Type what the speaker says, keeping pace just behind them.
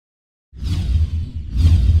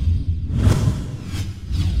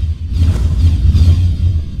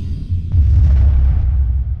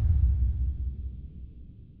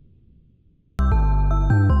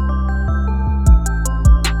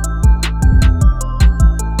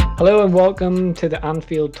Hello and welcome to the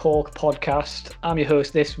ANFIELD Talk podcast. I'm your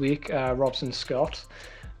host this week, Robson Scott.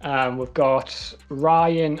 We've got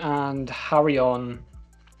Ryan and Harry on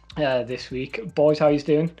this week. Boys, how are you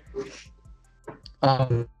doing?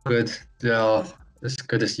 Good. Yeah, as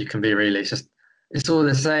good as you can be, really. It's all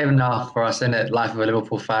the same now for us, isn't it? Life of a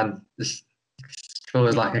Liverpool fan. This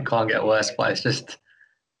feels like it can't get worse, but it's just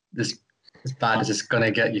this as bad as it's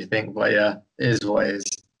gonna get, you think. But yeah, it is what it is.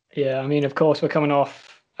 Yeah, I mean, of course, we're coming off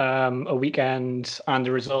a weekend and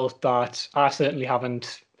a result that I certainly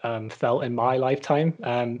haven't felt in my lifetime.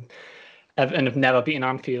 Everton have never beaten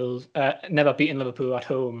never beaten Liverpool at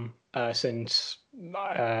home since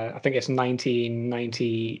I think it's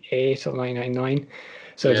 1998 or 1999.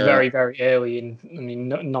 So it's Yeah. very, very early, and I mean,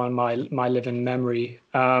 not in my living memory.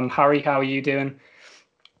 Harry, how are you doing?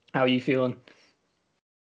 How are you feeling?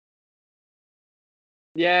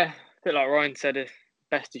 Yeah, a bit like Ryan said, as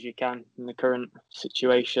best as you can in the current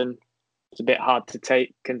situation. It's a bit hard to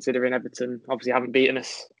take considering Everton obviously haven't beaten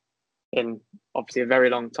us in obviously a very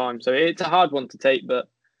long time. So it's a hard one to take, but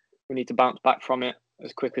we need to bounce back from it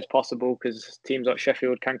as quick as possible because teams like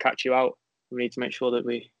Sheffield can catch you out. We need to make sure that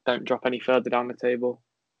we don't drop any further down the table.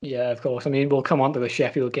 Yeah, of course. I mean, we'll come on to the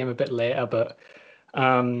Sheffield game a bit later, but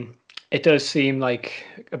it does seem like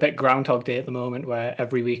a bit Groundhog Day at the moment, where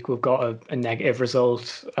every week we've got a negative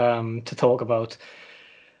result to talk about.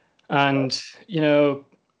 And,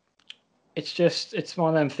 it's one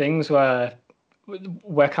of them things where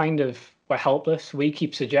we're helpless. We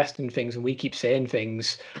keep suggesting things and we keep saying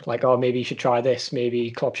things like, oh, maybe you should try this, maybe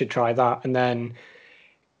Klopp should try that. And then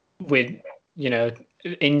with,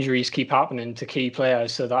 injuries keep happening to key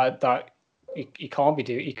players, so that you can't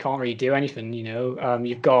really do anything.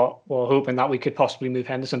 You've got, well, hoping that we could possibly move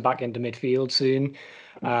Henderson back into midfield soon,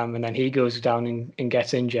 and then he goes down and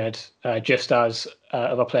gets injured, just as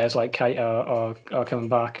other players like Kite are coming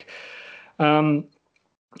back.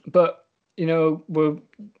 But the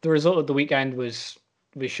result of the weekend was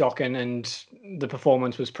shocking, and the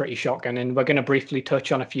performance was pretty shocking. And we're going to briefly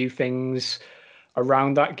touch on a few things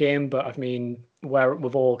around that game, but I mean, where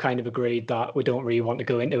we've all kind of agreed that we don't really want to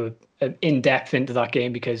go into in depth into that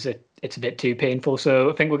game because it's a bit too painful. So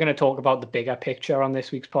I think we're going to talk about the bigger picture on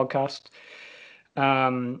this week's podcast.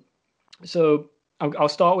 So I'll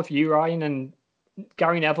start with you, Ryan. And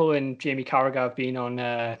Gary Neville and Jamie Carragher have been on,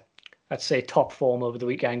 let's say, top form over the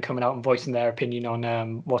weekend, coming out and voicing their opinion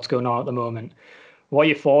on what's going on at the moment. What are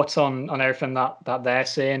your thoughts on everything that they're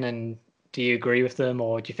saying, and do you agree with them,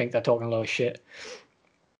 or do you think they're talking a lot of shit?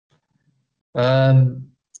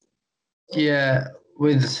 Yeah,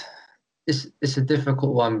 it's a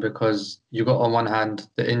difficult one because you got on one hand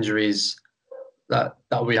the injuries that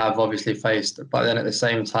we have obviously faced, but then at the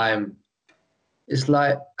same time, it's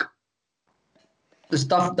like the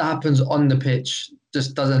stuff that happens on the pitch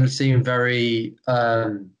just doesn't seem very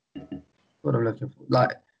what I'm looking for.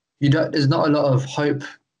 Like there's not a lot of hope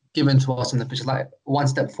given to us on the pitch. Like one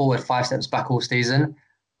step forward, 5 steps back all season.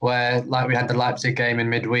 Where like we had the Leipzig game in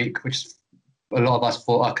midweek, which a lot of us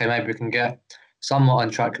thought, okay, maybe we can get somewhat on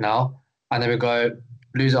track now, and then we go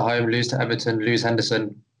lose at home, lose to Everton, lose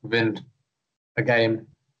Henderson within a game,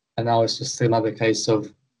 and now it's just another case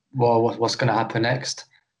of well, what's going to happen next.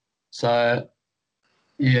 So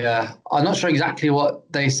yeah, I'm not sure exactly what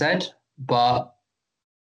they said, but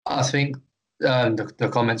I think the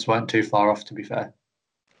comments weren't too far off, to be fair.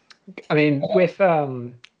 I mean, with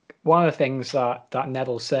one of the things that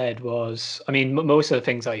Neville said was, I mean, most of the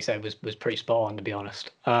things that he said was pretty spot on, to be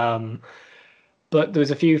honest. But there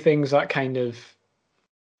was a few things that kind of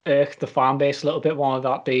irked the fan base a little bit. One of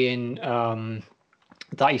that being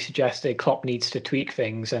that he suggested Klopp needs to tweak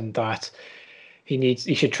things and that he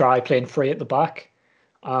should try playing free at the back.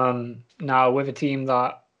 Now, with a team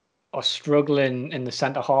that are struggling in the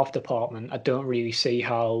centre half department, I don't really see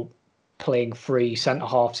how playing free centre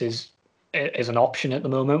halves is an option at the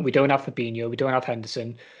moment. We don't have Fabinho, we don't have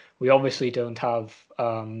Henderson, we obviously don't have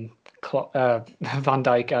Van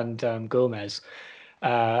Dijk and Gomez,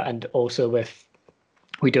 and also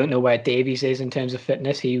we don't know where Davies is in terms of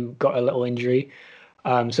fitness. He got a little injury,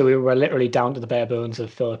 so we were literally down to the bare bones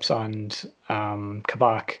of Phillips and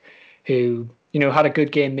Kabak, who had a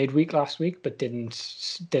good game midweek last week, but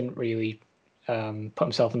didn't really put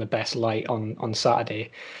himself in the best light on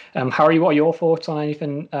Saturday. Harry, what are your thoughts on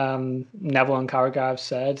anything Neville and Carragher have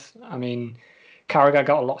said? I mean, Carragher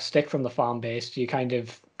got a lot of stick from the fan base. Do you can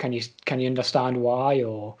you understand why,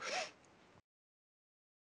 or?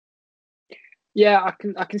 Yeah,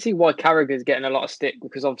 I can see why Carragher's getting a lot of stick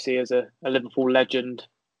because obviously as a Liverpool legend,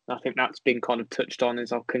 I think that's been kind of touched on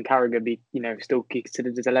as can Carragher be still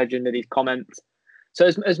considered as a legend in these comments. So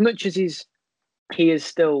as much as he's he is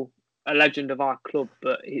still a legend of our club.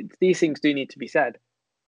 But these things do need to be said.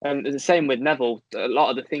 And the same with Neville. A lot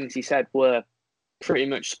of the things he said were pretty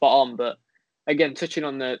much spot on. But again, touching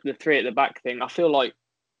on the three at the back thing, I feel like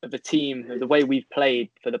the team, the way we've played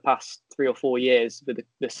for the past 3 or 4 years with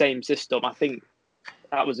the same system, I think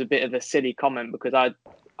that was a bit of a silly comment because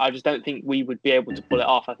I just don't think we would be able to pull it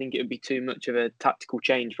off. I think it would be too much of a tactical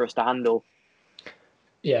change for us to handle.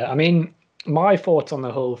 Yeah, I mean, my thoughts on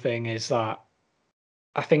the whole thing is that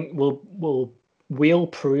I think we'll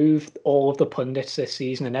prove all of the pundits this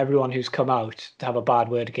season and everyone who's come out to have a bad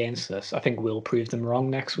word against us. I think we'll prove them wrong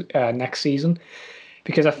next season,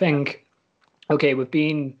 because I think, okay, we've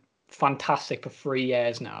been fantastic for 3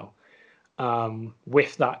 years now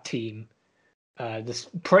with that team. There's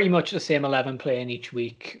pretty much the same 11 playing each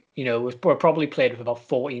week. You know, we're probably played with about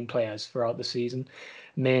 14 players throughout the season,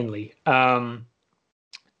 mainly. And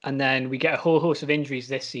then we get a whole host of injuries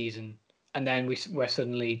this season, and then we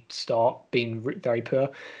suddenly start being very poor.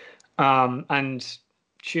 And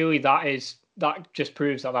surely that just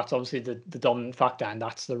proves that that's obviously the dominant factor, and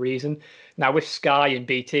that's the reason. Now with Sky and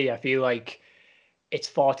BT, I feel like it's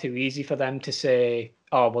far too easy for them to say,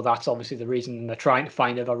 oh, well, that's obviously the reason, and they're trying to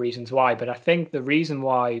find other reasons why. But I think the reason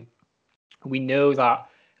why we know that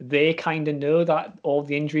they kind of know that all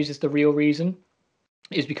the injuries is the real reason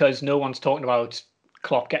is because no one's talking about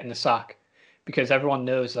Klopp getting the sack, because everyone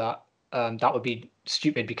knows that that would be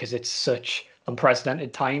stupid because it's such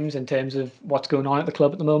unprecedented times in terms of what's going on at the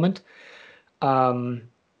club at the moment.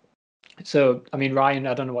 So, I mean, Ryan,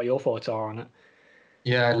 I don't know what your thoughts are on it.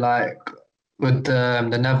 Yeah, like with the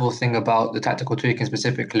Neville thing about the tactical tweaking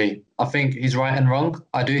specifically, I think he's right and wrong.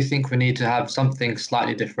 I do think we need to have something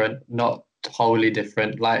slightly different, not wholly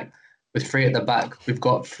different. Like with three at the back, we've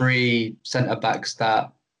got three centre backs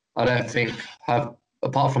that I don't think have,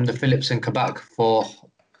 apart from the Phillips and Kabak for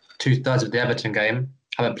 2/3 of the Everton game,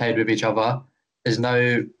 haven't played with each other. There's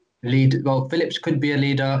no lead. Well, Phillips could be a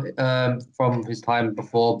leader from his time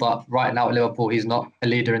before, but right now at Liverpool, he's not a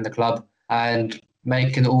leader in the club. And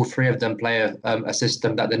making all three of them play a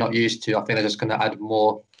system that they're not used to, I think they're just going to add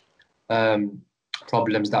more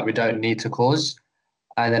problems that we don't need to cause.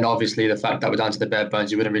 And then obviously the fact that we're down to the bare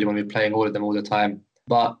bones, you wouldn't really want to be playing all of them all the time.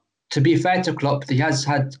 But to be fair to Klopp, he has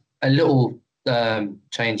had a little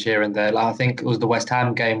change here and there. Like I think it was the West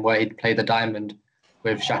Ham game where he played the diamond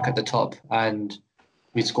with Shaq at the top, and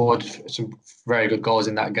we scored some very good goals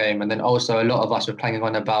in that game. And then also a lot of us were clanging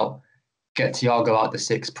on about get Thiago out the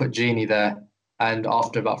six, put Gini there. And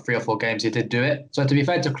after about 3 or 4 games, he did do it. So to be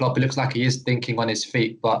fair to Klopp, it looks like he is thinking on his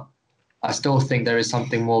feet. But I still think there is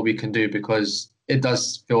something more we can do, because it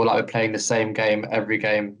does feel like we're playing the same game every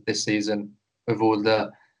game this season with all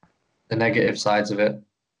the negative sides of it.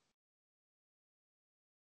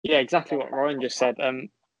 Yeah, exactly what Ryan just said.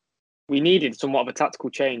 We needed somewhat of a tactical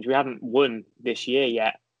change. We haven't won this year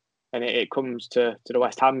yet. And it comes to the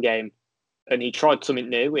West Ham game. And he tried something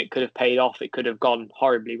new. It could have paid off. It could have gone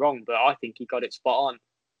horribly wrong, but I think he got it spot on.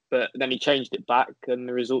 But then he changed it back and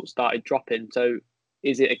the results started dropping. So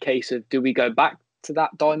is it a case of, do we go back to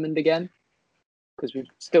that diamond again? Because we've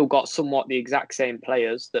still got somewhat the exact same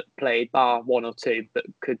players that played, bar 1 or 2, but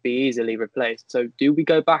could be easily replaced. So do we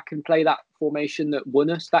go back and play that formation that won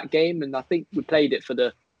us that game? And I think we played it for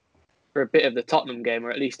a bit of the Tottenham game,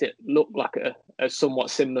 or at least it looked like a somewhat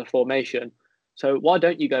similar formation. So why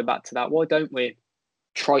don't you go back to that? Why don't we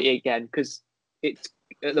try it again? Because it's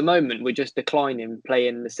at the moment we're just declining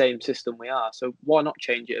playing the same system we are. So why not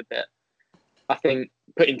change it a bit? I think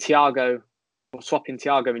putting Thiago or swapping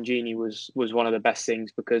Thiago and Gini was one of the best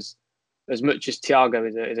things, because as much as Thiago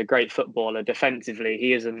is a great footballer, defensively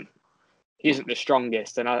he isn't the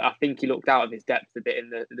strongest, and I think he looked out of his depth a bit in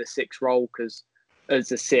the 6 role, because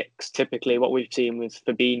as a 6, typically what we've seen with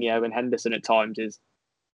Fabinho and Henderson at times is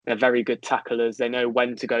they're very good tacklers. They know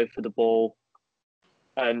when to go for the ball.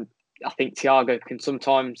 And I think Thiago can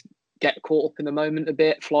sometimes get caught up in the moment a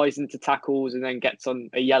bit, flies into tackles and then gets on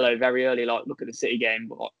a yellow very early. Like, look at the City game,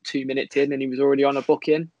 what, 2 minutes in and he was already on a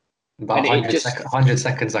booking. About 100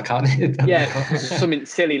 seconds, I can't. Yeah, something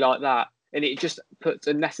silly like that. And it just puts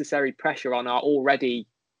unnecessary pressure on our already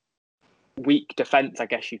weak defence, I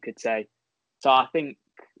guess you could say. So I think,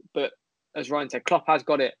 but as Ryan said, Klopp has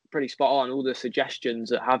got it pretty spot on. All the suggestions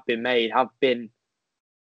that have been made have been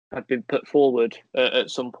put forward at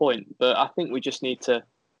some point. But I think we just need to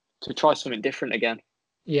try something different again.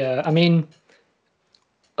 Yeah, I mean,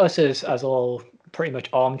 us as all pretty much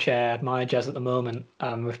armchair managers at the moment,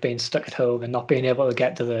 with being stuck at home and not being able to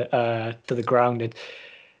get to the ground,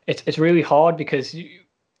 it's really hard, because you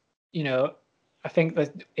know I think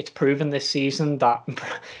that it's proven this season that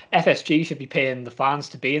FSG should be paying the fans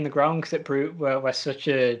to be in the ground because we're such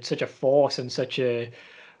a force and such a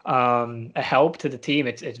help to the team.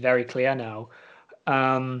 It's very clear now.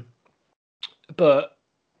 But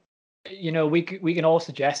we can all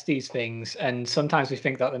suggest these things, and sometimes we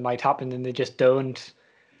think that they might happen, and they just don't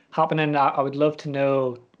happen. And I would love to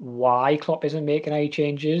know why Klopp isn't making any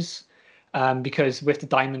changes. Because with the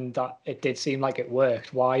diamond, that it did seem like it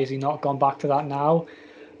worked. Why has he not gone back to that now?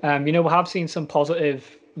 We have seen some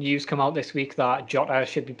positive news come out this week that Jota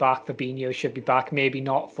should be back, Fabinho should be back. Maybe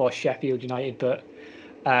not for Sheffield United, but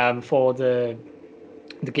for the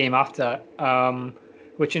game after.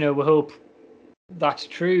 Which we hope that's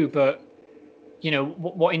true. But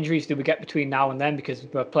what injuries do we get between now and then? Because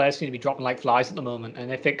the players seem to be dropping like flies at the moment, and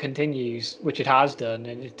if it continues, which it has done,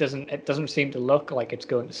 and it doesn't seem to look like it's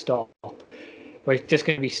going to stop, we're just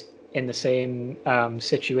going to be in the same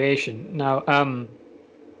situation now.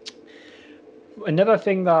 Another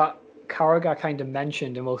thing that Carragher kind of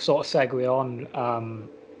mentioned, and we'll sort of segue on,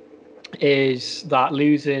 is that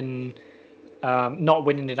losing, not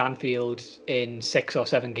winning at Anfield in 6 or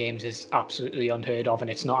 7 games is absolutely unheard of, and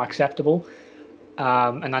it's not acceptable.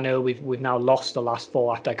 And I know we've now lost the last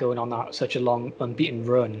 4 after going on that such a long unbeaten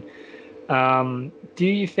run. Do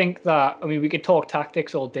you think that? I mean, we could talk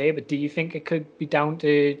tactics all day, but do you think it could be down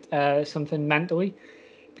to something mentally?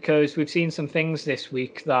 Because we've seen some things this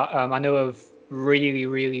week that I know have really,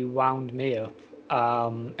 really wound me up.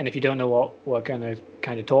 And if you don't know what we're going to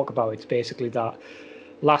kind of talk about, it's basically that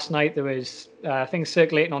last night there was things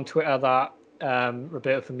circulating on Twitter that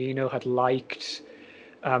Roberto Firmino had liked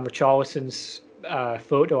Richarlison's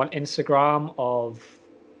photo on Instagram of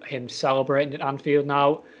him celebrating at Anfield.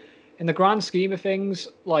 Now, in the grand scheme of things,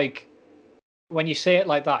 like when you say it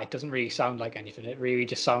like that, it doesn't really sound like anything. It really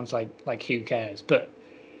just sounds like who cares? But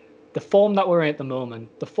the form that we're in at the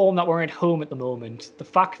moment, the form that we're in at home at the moment, the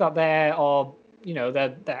fact that they're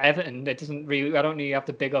Everton, it doesn't really. I don't really have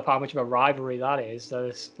to big up how much of a rivalry that is. So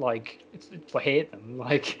it's like I hate them.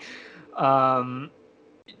 Like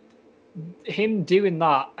him doing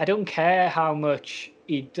that, I don't care how much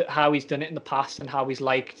how he's done it in the past and how he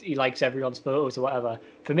likes everyone's photos or whatever.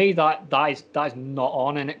 For me, that is not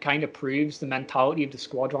on, and it kind of proves the mentality of the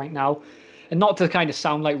squad right now. And not to kind of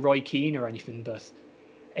sound like Roy Keane or anything, but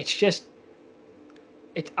it's just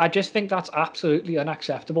I just think that's absolutely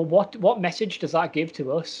unacceptable. What message does that give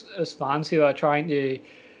to us as fans who are trying to,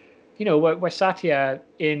 we're sat here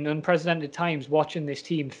in unprecedented times watching this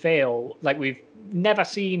team fail like we've never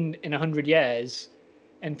seen in 100 years,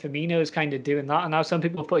 and Firmino's kind of doing that. And now some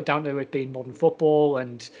people put it down to it being modern football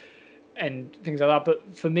and things like that.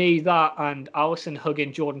 But for me, that and Alisson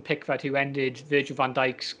hugging Jordan Pickford, who ended Virgil van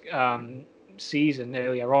Dijk's season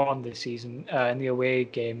earlier on this season in the away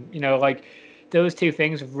game, like those two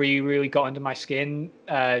things have really, really got under my skin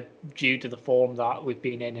due to the form that we've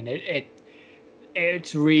been in, and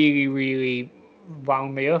it's really, really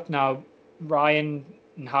wound me up. Now, Ryan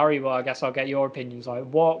and Harry, well, I guess I'll get your opinions on it.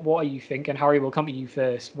 What are you thinking? Harry, we'll come to you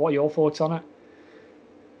first. What are your thoughts on it?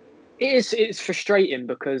 It's frustrating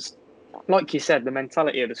because, like you said, the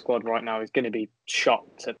mentality of the squad right now is going to be shot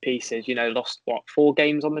to pieces. Lost 4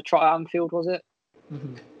 games on the trot at Anfield, was it?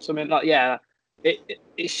 Mm-hmm. Something like, yeah.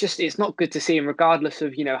 It's not good to see him, regardless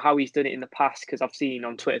of how he's done it in the past. Because I've seen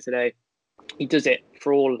on Twitter today, he does it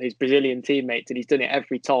for all his Brazilian teammates, and he's done it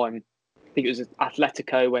every time. I think it was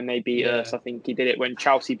Atletico when they beat us. I think he did it when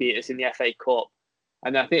Chelsea beat us in the FA Cup,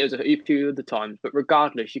 and I think it was a few other times. But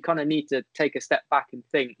regardless, you kind of need to take a step back and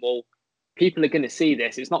think, well, people are going to see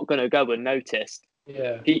this. It's not going to go unnoticed.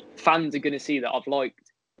 Yeah, fans are going to see that I've liked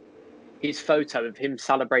his photo of him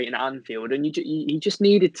celebrating at Anfield, and he just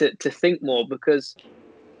needed to think more, because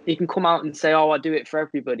he can come out and say, "Oh, I do it for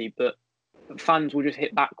everybody," but fans will just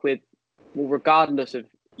hit back with, "Well, regardless of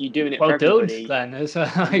you doing it for everybody, don't then."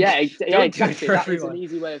 Yeah, exactly. That is everyone. an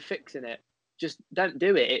easy way of fixing it. Just don't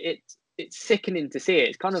do it. It's sickening to see it.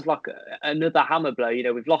 It's kind of like another hammer blow.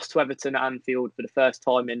 We've lost to Everton at Anfield for the first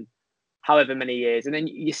time in however many years, and then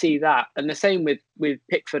you see that, and the same with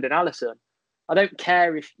Pickford and Alisson. I don't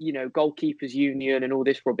care if goalkeepers union and all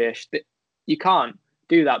this rubbish. That you can't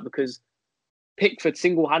do that, because Pickford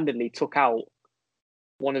single-handedly took out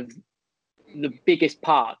one of the biggest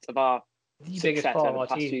parts of our success over the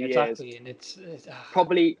past few years. Exactly, and it's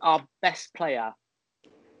probably our best player,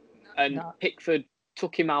 and Pickford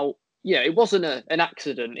took him out. It wasn't an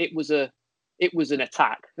accident. It was an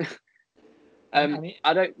attack.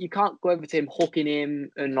 You can't go over to him, hooking him,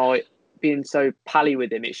 and like being so pally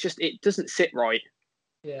with him. It's just, it doesn't sit right.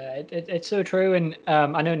 Yeah, it's so true. And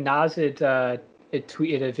I know Naz had had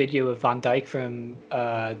tweeted a video of Van Dijk from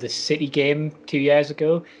the City game 2 years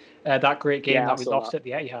ago, that great game that we lost at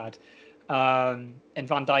the Etihad. And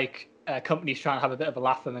Van Dijk, company's trying to have a bit of a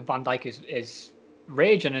laugh at him, and Van Dijk is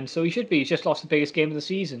raging, and so he should be. He's just lost the biggest game of the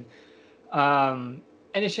season. And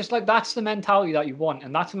it's just like, that's the mentality that you want,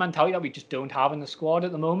 and that's the mentality that we just don't have in the squad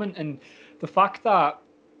at the moment. And the fact that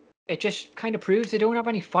it just kind of proves they don't have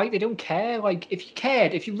any fight. They don't care. Like,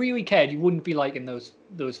 if you really cared, you wouldn't be liking those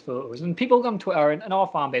photos. And people on Twitter and our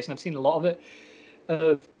fan base, and I've seen a lot of it,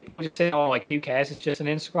 people just saying, "Oh, like, who cares? It's just an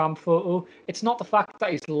Instagram photo." It's not the fact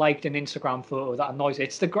that he's liked an Instagram photo that annoys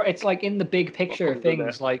it. It's like in the big picture of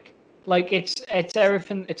things. Like it's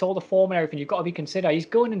everything. It's all the form and everything. You've got to be considered. He's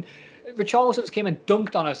going and Richarlison's came and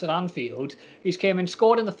dunked on us at Anfield. He's came and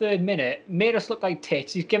scored in the 3rd minute, made us look like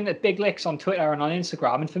tits. He's given it big licks on Twitter and on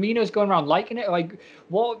Instagram, and Firmino's going around liking it. Like,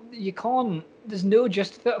 what? You can't. There's no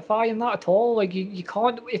justifying that at all. Like, you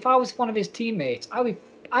can't. If I was one of his teammates,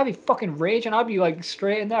 I'd be fucking raging. I'd be like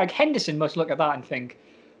straight in there. Like, Henderson must look at that and think,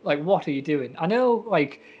 like, what are you doing? I know,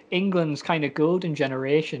 like, England's kind of golden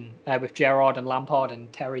generation with Gerrard and Lampard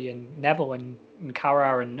and Terry and Neville and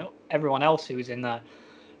Carragher and everyone else who was in there.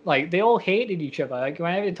 Like, they all hated each other. Like,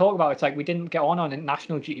 whenever they talk about it, it's like we didn't get on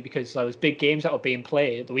international duty because there was big games that were being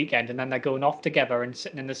played at the weekend, and then they're going off together and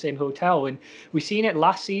sitting in the same hotel. And we seen it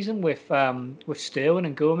last season with Sterling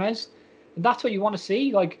and Gomez, and that's what you want to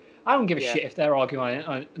see. Like, I don't give a shit if they're arguing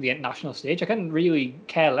on the international stage. I couldn't really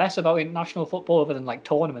care less about international football other than like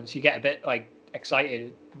tournaments. You get a bit like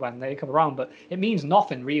excited when they come around, but it means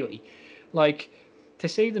nothing really. Like, to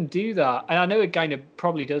see them do that, and I know it kind of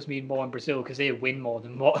probably does mean more in Brazil because they win more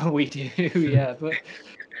than what we do, yeah. But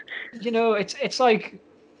it's like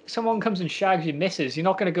someone comes and shags your missus. You're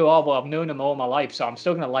not going to go, oh well, I've known them all my life, so I'm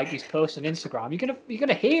still going to like these posts on Instagram. You're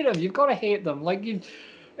gonna hate them. You've got to hate them. Like,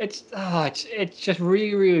 it's just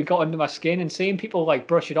really, really got under my skin, and seeing people like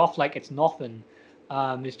brush it off like it's nothing,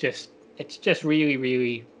 it's just really,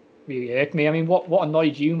 really, really irked me. I mean, what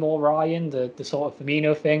annoyed you more, Ryan? The sort of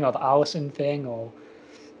Firmino thing or the Alisson thing, or?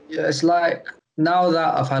 Yeah, it's like, now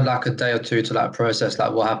that I've had like a day or two to like process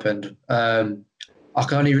like what happened, I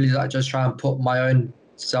can only really like just try and put my own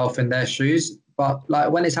self in their shoes. But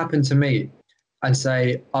like, when it's happened to me, and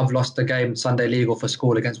say I've lost the game Sunday league or for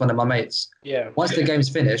school against one of my mates. Yeah. Once the game's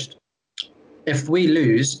finished, if we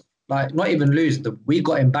lose, like, not even lose, we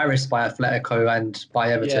got embarrassed by Atletico and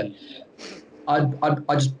by Everton. Yeah.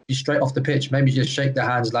 I'd just be straight off the pitch. Maybe just shake their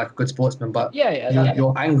hands like a good sportsman. But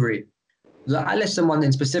you're angry. The Alisson one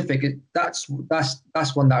in specific, that's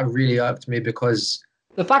one that really irked me, because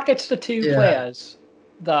the fact it's the two players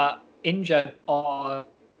that injured our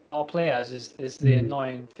players is the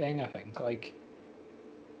annoying thing, I think. Like,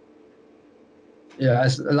 yeah,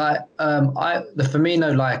 it's like the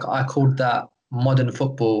Firmino, like, I called that modern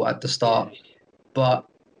football at the start, but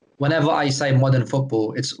whenever I say modern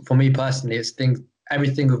football, it's, for me personally,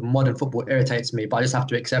 everything with modern football irritates me, but I just have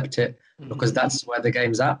to accept it because that's where the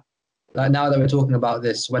game's at. Like, now that we're talking about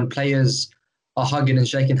this, when players are hugging and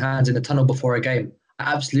shaking hands in the tunnel before a game,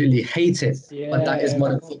 I absolutely hate it. But that is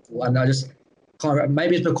modern football, and I just can't.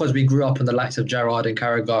 Maybe it's because we grew up in the likes of Gerrard and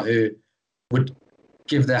Carragher, who would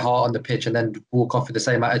give their heart on the pitch and then walk off with the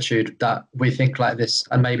same attitude, that we think like this,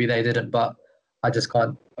 and maybe they didn't, but I just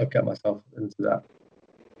can't get myself into that.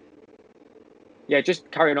 Yeah,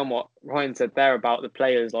 just carrying on what Ryan said there about the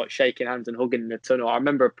players like shaking hands and hugging in the tunnel. I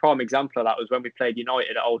remember a prime example of that was when we played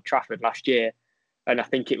United at Old Trafford last year, and I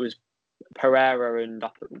think it was Pereira and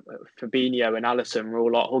Fabinho and Alisson were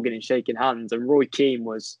all like hugging and shaking hands, and Roy Keane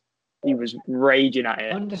was raging at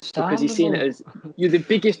it because he's seen it as, you're the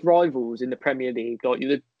biggest rivals in the Premier League, like,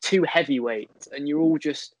 you're the two heavyweights, and you're all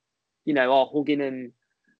just hugging and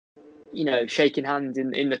shaking hands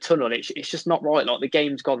in the tunnel. It's just not right. Like, the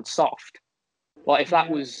game's gone soft. Like, if that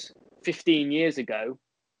was 15 years ago,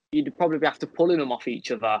 you'd probably have to pulling them off each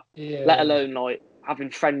other, let alone like having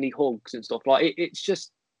friendly hugs and stuff. Like, it's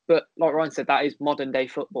just, but like Ryan said, that is modern day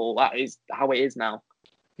football. That is how it is now.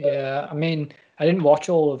 Yeah, I mean, I didn't watch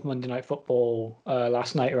all of Monday Night Football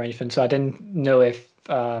last night or anything, so I didn't know if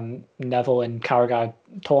Neville and Carragher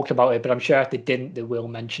talked about it, but I'm sure if they didn't, they will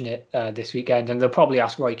mention it this weekend, and they'll probably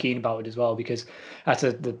ask Roy Keane about it as well, because that's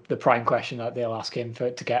the prime question that they'll ask him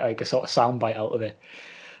to get like a sort of soundbite out of it.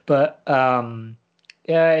 But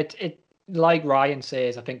it like Ryan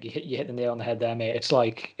says, I think you hit the nail on the head there, mate. It's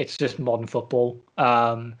like, it's just modern football,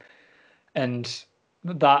 and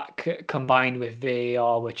that combined with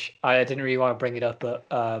VAR, which I didn't really want to bring it up, but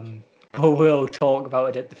we'll talk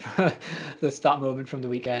about it at the start moment from the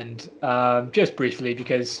weekend, just briefly,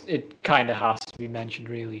 because it kind of has to be mentioned,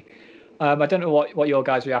 really. I don't know what your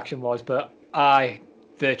guys' reaction was, but I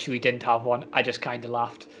virtually didn't have one, I just kind of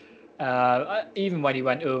laughed. Even when he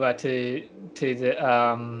went over to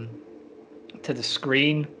the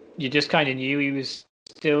screen, you just kind of knew he was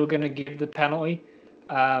still going to give the penalty.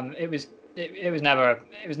 It was never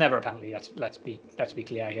a penalty. Let's be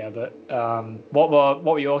clear here. But what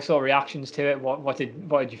were your sort of reactions to it? What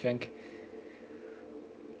did you think?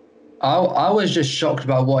 I was just shocked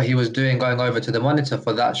about what he was doing going over to the monitor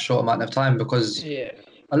for that short amount of time, because Yeah,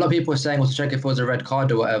 a lot of people were saying, well, to check if it was a red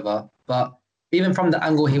card or whatever. But even from the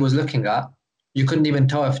angle he was looking at, you couldn't even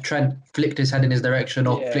tell if Trent flicked his head in his direction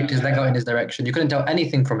or yeah, flicked his leg out in his direction. You couldn't tell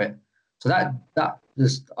anything from it. So that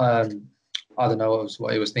just I don't know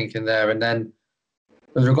what he was thinking there. And then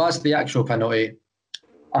with regards to the actual penalty,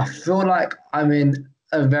 I feel like I'm in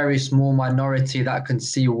a very small minority that can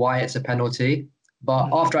see why it's a penalty. But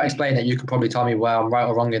after I explain it, you can probably tell me where I'm right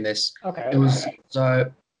or wrong in this. Okay. It was so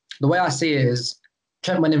the way I see it is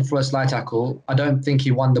Trent went in for a slide tackle. I don't think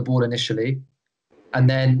he won the ball initially, and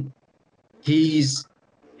then he's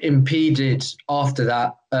impeded after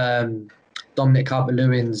that Dominic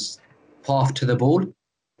Calvert-Lewin's path to the ball.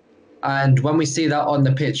 And when we see that on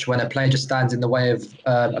the pitch, when a player just stands in the way of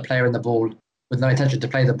a player in the ball with no intention to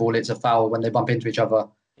play the ball, it's a foul when they bump into each other.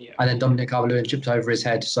 Yeah. And then Dominic Calvert-Lewin chipped over his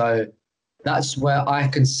head. So that's where I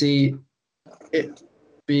can see it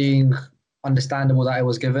being understandable that it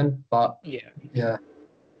was given. But yeah.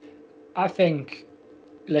 I think,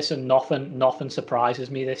 listen, nothing surprises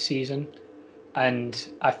me this season,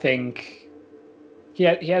 and I think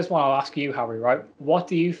here's what I'll ask you, Harry. Right, what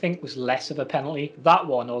do you think was less of a penalty, that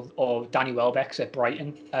one or Danny Welbeck's at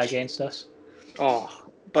Brighton against us? Oh,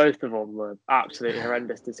 both of them were absolutely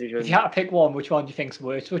horrendous decisions. If you had to pick one, which one do you think's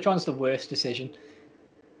worse? Which one's the worst decision?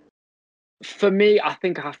 For me, I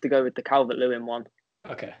think I have to go with the Calvert-Lewin one.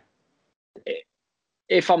 Okay.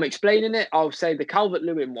 If I'm explaining it, I'll say the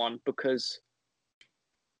Calvert-Lewin one because,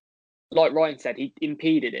 like Ryan said, he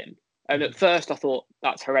impeded him. And at first I thought,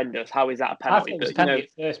 that's horrendous. How is that a penalty? I thought it was a penalty at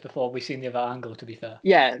first before we seen the other angle, to be fair.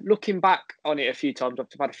 Yeah, looking back on it a few times, I've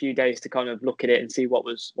had a few days to kind of look at it and see what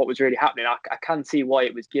was really happening. I can see why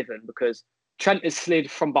it was given, because Trent has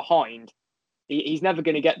slid from behind. He's never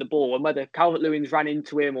going to get the ball. And whether Calvert-Lewin's ran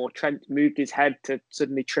into him or Trent moved his head to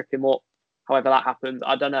suddenly trip him up, however that happened,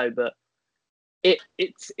 I don't know. But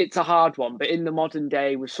it's a hard one. But in the modern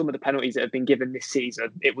day, with some of the penalties that have been given this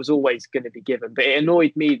season, it was always going to be given. But it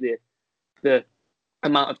annoyed me the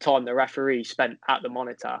amount of time the referee spent at the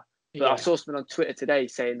monitor. But I saw something on Twitter today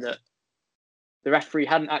saying that the referee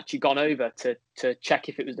hadn't actually gone over to check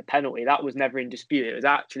if it was the penalty. That was never in dispute. It was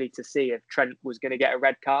actually to see if Trent was going to get a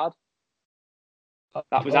red card.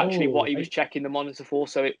 That was actually what he was checking the monitor for.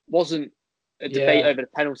 So it wasn't a debate over the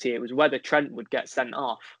penalty. It was whether Trent would get sent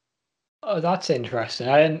off. Oh, that's interesting.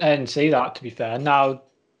 I didn't see that, to be fair. Now,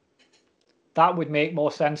 that would make more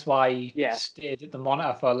sense why he stayed at the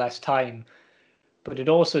monitor for less time. But it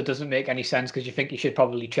also doesn't make any sense because you think you should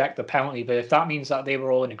probably check the penalty. But if that means that they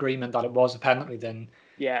were all in agreement that it was a penalty, then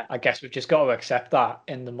I guess we've just got to accept that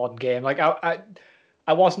in the modern game. Like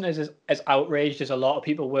I wasn't as outraged as a lot of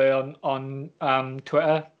people were on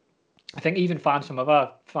Twitter. I think even fans from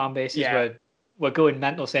other fan bases were going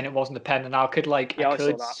mental saying it wasn't a pen, and I could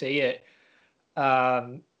see it.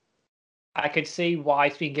 I could see why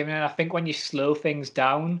it's been given, and I think when you slow things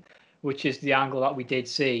down, which is the angle that we did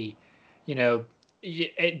see,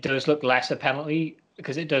 it does look less a penalty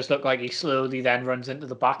because it does look like he slowly then runs into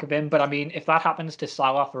the back of him. But I mean, if that happens to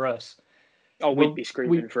Salah for us, we'd be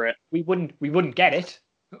screaming for it. We wouldn't get it.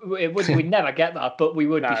 We'd never get that, but we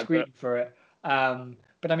would be screaming for it.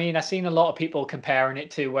 But I mean, I've seen a lot of people comparing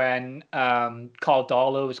it to when Carl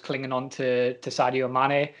Darlow was clinging on to Sadio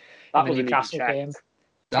Mane in the Newcastle game.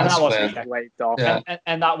 That's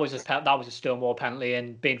and that was a Stonewall penalty.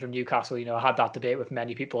 And being from Newcastle, I had that debate with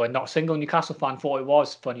many people, and not a single Newcastle fan thought it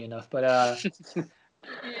was, funny enough. But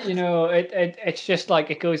it's just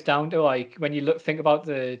like it goes down to like when you think about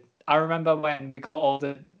I remember when we got all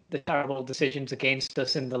the terrible decisions against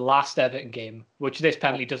us in the last Everton game, which this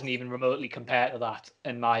penalty doesn't even remotely compare to that,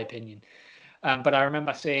 in my opinion. But I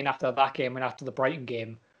remember saying after that game and after the Brighton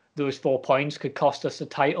game, those 4 points could cost us the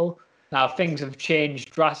title. Now, things have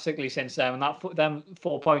changed drastically since then, and them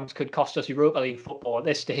 4 points could cost us Europa League football at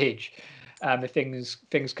this stage if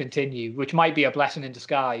things continue, which might be a blessing in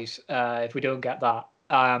disguise if we don't get that.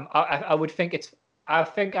 I would think I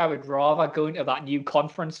think I would rather go into that new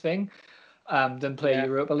conference thing than play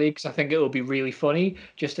Europa League, because I think it will be really funny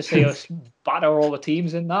just to see us batter all the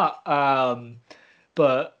teams in that.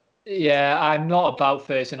 But yeah, I'm not about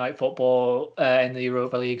Thursday night football in the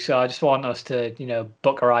Europa League, so I just want us to,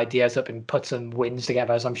 book our ideas up and put some wins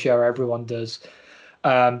together, as I'm sure everyone does.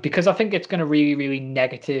 because I think it's going to really, really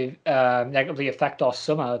negatively affect our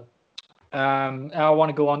summer. I want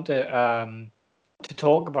to go on to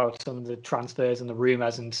talk about some of the transfers and the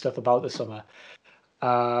rumours and stuff about the summer.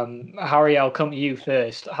 Harry, I'll come to you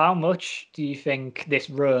first. How much do you think this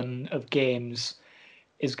run of games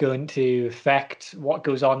is going to affect what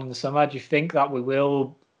goes on in the summer? Do you think that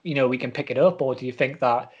we can pick it up, or do you think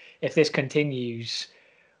that if this continues,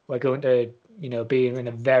 we're going to, be in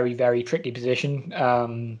a very, very tricky position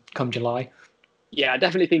come July? Yeah, I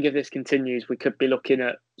definitely think if this continues, we could be looking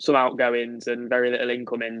at some outgoings and very little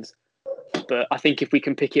incomings. But I think if we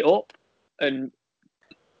can pick it up and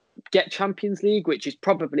get Champions League, which is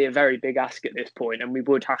probably a very big ask at this point, and we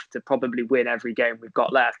would have to probably win every game we've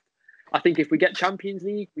got left. I think if we get Champions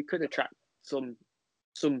League, we could attract some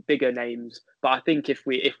bigger names. But I think if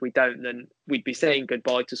we don't, then we'd be saying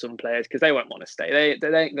goodbye to some players because they won't want to stay. They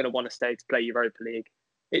ain't going to want to stay to play Europa League.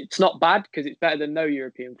 It's not bad because it's better than no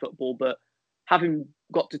European football, but having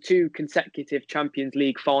got to 2 consecutive Champions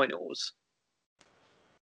League finals,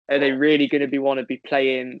 are they really going to want to be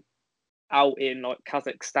playing out in like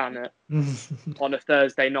Kazakhstan on a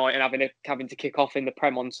Thursday night and having to kick off in the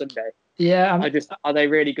Prem on Sunday? Yeah, are they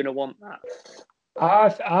really going to want that?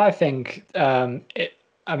 I think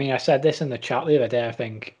I said this in the chat the other day. I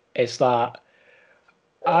think it's their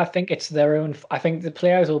own. I think the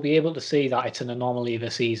players will be able to see that it's an anomaly of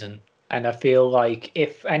a season, and I feel like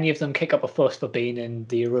if any of them kick up a fuss for being in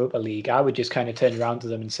the Europa League, I would just kind of turn around to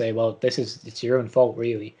them and say, "Well, it's your own fault,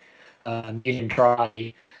 really. You can try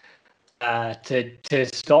to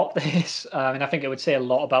stop this." And I think it would say a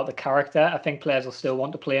lot about the character. I think players will still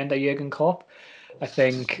want to play under Jurgen Klopp. I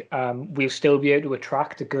think we'll still be able to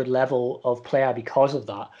attract a good level of player because of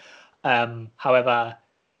that. However,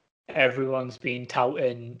 everyone's been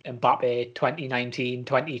touting Mbappe 2019,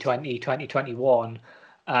 2020, 2021.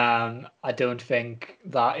 I don't think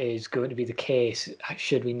that is going to be the case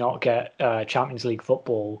should we not get Champions League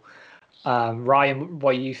football. Ryan,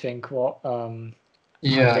 what do you think?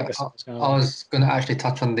 Yeah, I was going to actually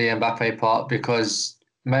touch on the Mbappe part because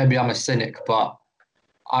maybe I'm a cynic, but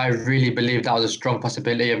I really believe that was a strong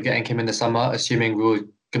possibility of getting him in the summer, assuming we were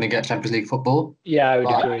going to get Champions League football. Yeah, I would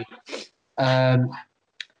agree.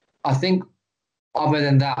 I think other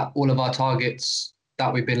than that, all of our targets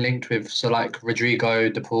that we've been linked with, so like Rodrigo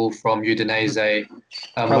De Paul from Udinese,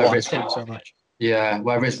 whether it's so much. Yeah,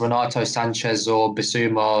 whether it's Renato Sanchez or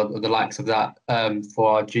Bissouma or the likes of that for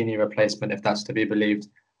our Genie replacement, if that's to be believed.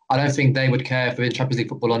 I don't think they would care if we're in Champions League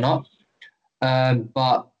football or not.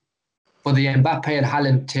 But for the Mbappe and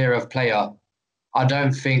Haaland tier of player, I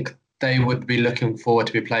don't think they would be looking forward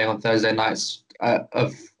to be playing on Thursday nights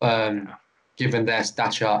given their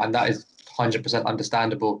stature, and that is 100%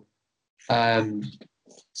 understandable.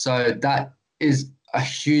 So that is a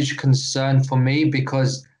huge concern for me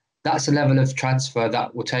because that's a level of transfer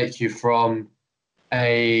that will take you from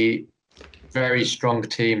a very strong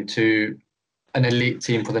team to an elite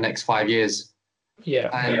team for the next 5 years.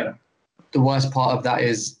 And the worst part of that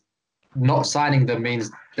is not signing them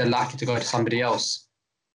means they're likely to go to somebody else.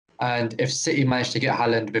 And if City managed to get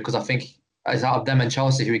Haaland, because I think it's out of them and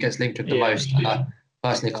Chelsea who he gets linked with the most, and I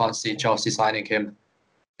personally can't see Chelsea signing him.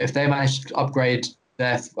 If they manage to upgrade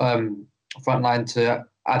their front line to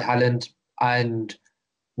add Haaland and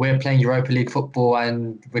we're playing Europa League football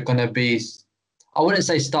and we're going to be, I wouldn't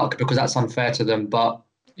say stuck because that's unfair to them, but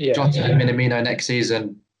Jota and Minamino next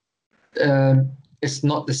season, it's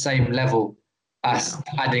not the same level as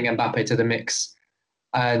adding Mbappe to the mix.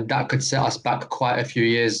 And that could set us back quite a few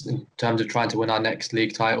years in terms of trying to win our next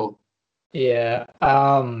league title. Yeah.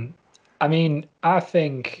 I mean, I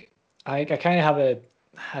think I kind of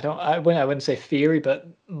have I wouldn't say theory, but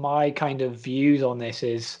my kind of views on this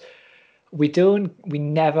is we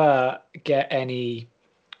never get any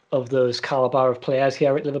of those caliber of players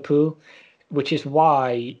here at Liverpool, which is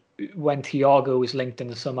why when Thiago was linked in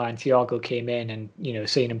the summer and Thiago came in and,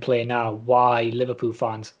 seeing him play now, why Liverpool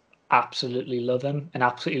fans absolutely love him and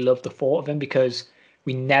absolutely love the thought of him, because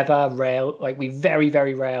we very,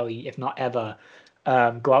 very rarely, if not ever,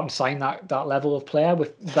 go out and sign that level of player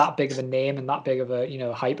with that big of a name and that big of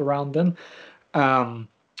a, hype around them.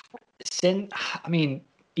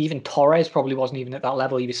 Even Torres probably wasn't even at that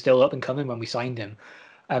level. He was still up and coming when we signed him.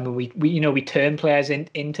 We turn players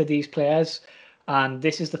into these players. And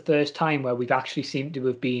this is the first time where we've actually seemed to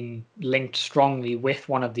have been linked strongly with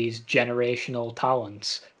one of these generational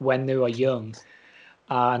talents when they were young.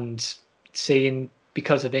 And seeing,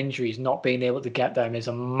 because of injuries, not being able to get them is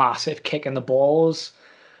a massive kick in the balls,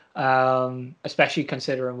 especially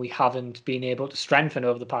considering we haven't been able to strengthen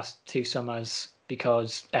over the past 2 summers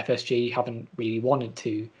because FSG haven't really wanted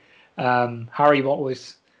to. Harry, what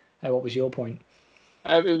was your point?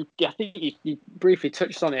 I think you briefly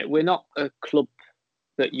touched on it. We're not a club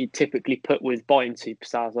that you typically put with buying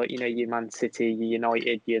superstars like your Man City, your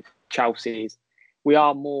United, your Chelsea's. We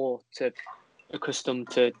are more accustomed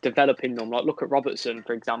to developing them. Like look at Robertson,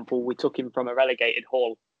 for example. We took him from a relegated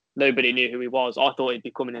Hull. Nobody knew who he was. I thought he'd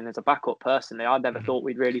be coming in as a backup personally. I never thought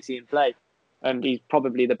we'd really see him play. And he's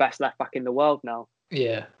probably the best left back in the world now.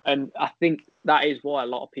 Yeah. And I think that is why a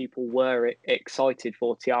lot of people were excited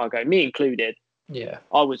for Thiago, me included. Yeah.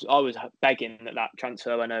 I was begging that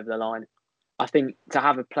transfer went over the line. I think to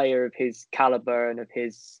have a player of his caliber and of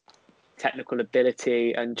his technical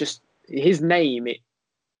ability and just his name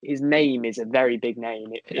is a very big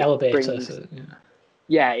name. It elevates us.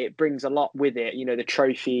 Yeah, it brings a lot with it. The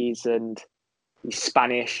trophies, and he's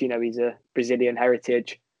Spanish. He's a Brazilian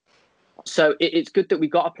heritage. So it's good that we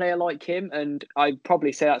got a player like him, and I'd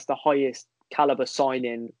probably say that's the highest caliber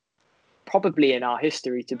signing probably in our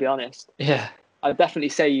history, to be honest. Yeah. I'd definitely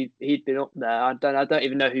say he'd been up there. I don't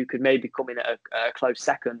even know who could maybe come in at a close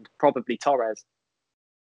second. Probably Torres.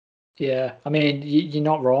 Yeah, I mean, you're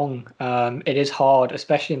not wrong. It is hard,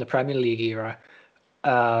 especially in the Premier League era,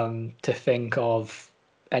 to think of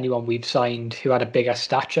anyone we've signed who had a bigger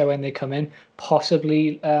stature when they come in.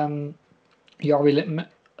 Possibly Yori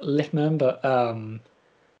Littman, but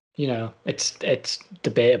it's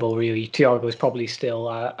debatable, really. Thiago is probably still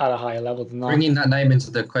at a higher level than that. Bringing that name into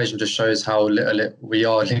the equation just shows how little we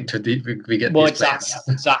are linked to we get these players.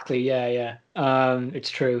 Exactly, yeah. It's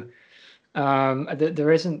true.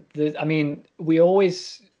 There isn't. I mean, we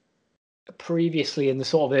always previously in the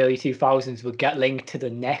sort of early 2000s would get linked to the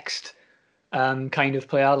next kind of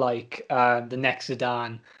player, like the next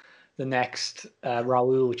Zidane, the next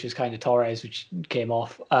Raul, which is kind of Torres, which came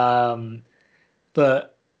off.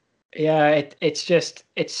 But yeah,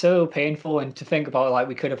 it's so painful, and to think about like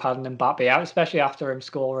we could have had an Mbappe out, especially after him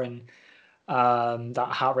scoring that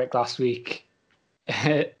hat-trick last week.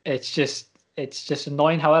 It's just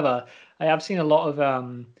annoying. However, I have seen a lot of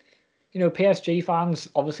PSG fans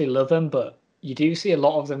obviously love him, but you do see a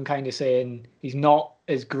lot of them kind of saying he's not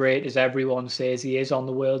as great as everyone says he is on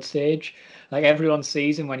the world stage. Like everyone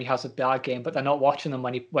sees him when he has a bad game, but they're not watching him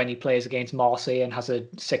when he plays against Marseille and has a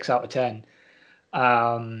 6 out of 10.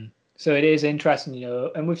 So it is interesting,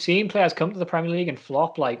 and we've seen players come to the Premier League and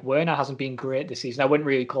flop. Like Werner hasn't been great this season. I wouldn't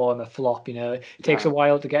really call him a flop. It takes a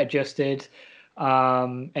while to get adjusted,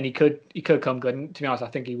 and he could come good. And to be honest, I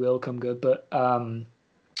think he will come good. But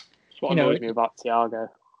it's what annoys me about Thiago.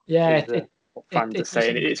 Yeah, fans are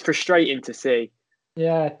saying it's frustrating to see.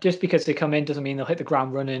 Yeah, just because they come in doesn't mean they'll hit the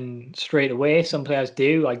ground running straight away. Some players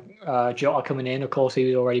do, like Jota coming in. Of course,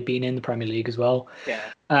 he's already been in the Premier League as well.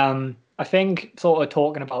 Yeah. I think sort of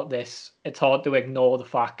talking about this, it's hard to ignore the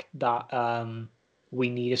fact that we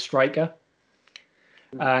need a striker.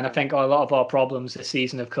 And I think a lot of our problems this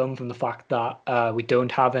season have come from the fact that we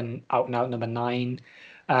don't have an out-and-out number 9.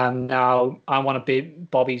 Now, I'm one of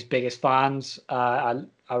Bobby's biggest fans. I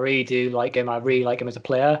really do like him. I really like him as a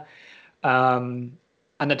player.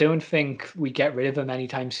 And I don't think we get rid of him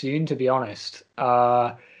anytime soon, to be honest.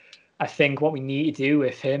 I think what we need to do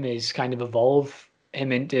with him is kind of evolve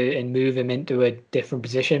him and move him into a different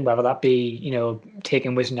position, whether that be,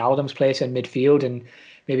 taking Wijnaldum's place in midfield and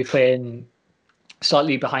maybe playing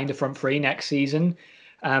slightly behind the front three next season.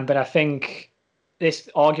 But I think this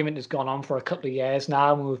argument has gone on for a couple of years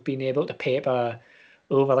now, and we've been able to paper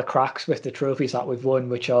over the cracks with the trophies that we've won,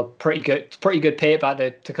 which are pretty good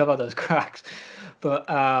paper to cover those cracks. But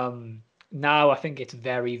now I think it's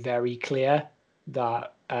very, very clear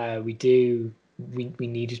that we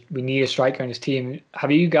need a striker in his team.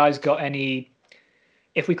 Have you guys got any?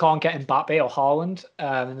 If we can't get Mbappe or Haaland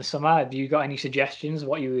in the summer, have you got any suggestions of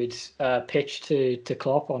what you would pitch to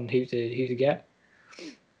Klopp on who to get?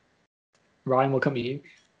 Ryan, we'll come to you.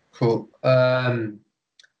 Cool.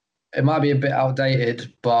 It might be a bit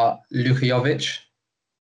outdated, but Luka Jovic.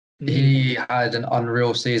 He had an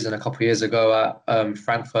unreal season a couple of years ago at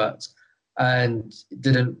Frankfurt, and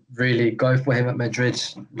didn't really go for him at Madrid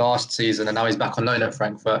last season, and now he's back on loan at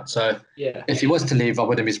Frankfurt. So yeah, if he was to leave, I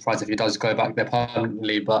wouldn't be surprised if he does go back there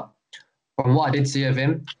permanently. But from what I did see of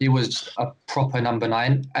him, he was a proper number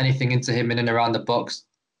 9. Anything into him in and around the box,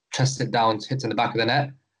 chest it down, hits in the back of the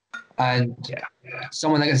net. And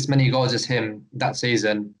someone that gets as many goals as him that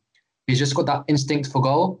season, he's just got that instinct for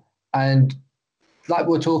goal. And like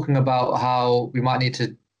we're talking about how we might need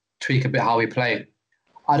to tweak a bit how we play,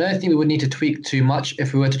 I don't think we would need to tweak too much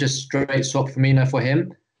if we were to just straight swap Firmino for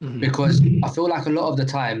him, because I feel like a lot of the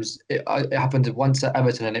times it happened once at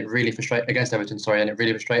Everton, and it really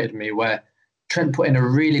frustrated me, where Trent put in a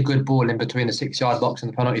really good ball in between the 6-yard box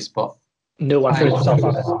and the penalty spot. No one threw himself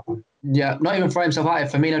at it. Yeah, not even throw himself at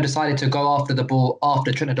it. Firmino decided to go after the ball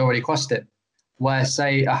after Trent had already crossed it. Where,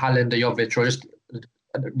 say, a Haaland, a Jovic, or just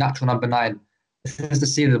a natural number 9, just to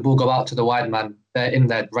see the ball go out to the wide man, they're in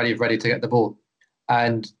there ready to get the ball.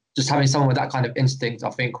 And just having someone with that kind of instinct, I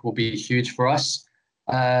think, will be huge for us.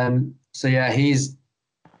 So, yeah, he's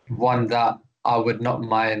one that I would not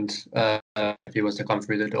mind if he was to come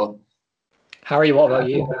through the door. Harry, what about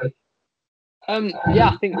you? Yeah,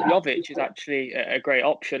 I think Jovic is actually a great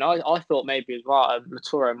option. I thought maybe as well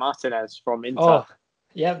Lautaro Martinez from Inter. Oh,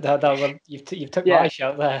 yeah, that was you've took my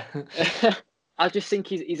shot there. I just think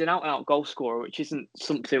he's an out-and-out goal scorer, which isn't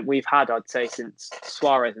something we've had, I'd say, since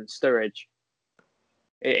Suarez and Sturridge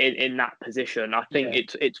in that position. I think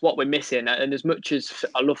it's what we're missing. And as much as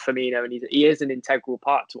I love Firmino, and he is an integral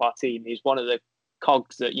part to our team, he's one of the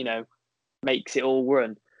cogs that, makes it all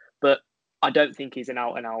run. But I don't think he's an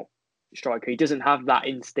out-and-out striker. He doesn't have that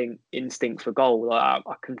instinct for goal. I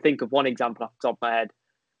can think of one example off the top of my head,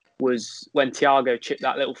 was when Thiago chipped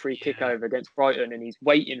that little free kick over against Brighton, and he's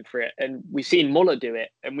waiting for it. And we've seen Muller do it,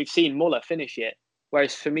 and we've seen Muller finish it.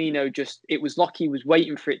 Whereas Firmino it was like he was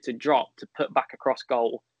waiting for it to drop to put back across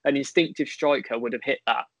goal. An instinctive striker would have hit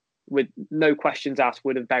that with no questions asked,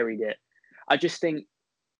 would have buried it. I just think,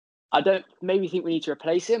 I don't maybe think we need to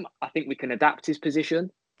replace him. I think we can adapt his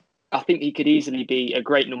position. I think he could easily be a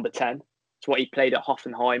great number 10. It's what he played at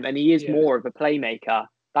Hoffenheim, and he is more of a playmaker.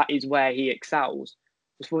 That is where he excels.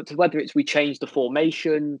 Whether it's we change the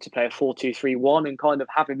formation to play a 4-2-3-1 and kind of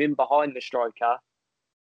have him in behind the striker,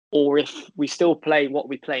 or if we still play what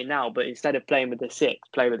we play now, but instead of playing with the 6,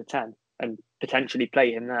 play with the 10 and potentially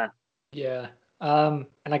play him there. Yeah. And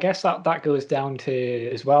I guess that goes down to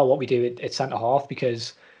as well what we do at centre half,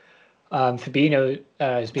 because Fabinho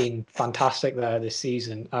has been fantastic there this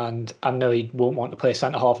season, and I know he won't want to play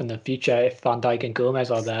centre half in the future if Van Dijk and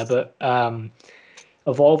Gomez are there, but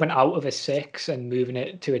evolving out of a 6 and moving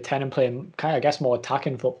it to a 10 and playing kind of, I guess, more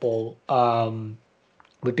attacking football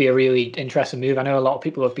would be a really interesting move. I know a lot of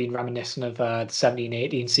people have been reminiscent of the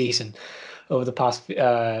 17-18 season over the past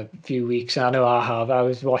few weeks, and I know I have. I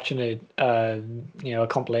was watching a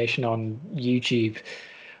compilation on YouTube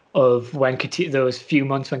of when those few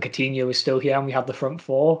months when Coutinho was still here and we had the front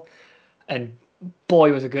 4, and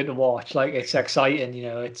boy was it good to watch. Like, it's exciting,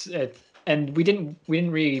 and we didn't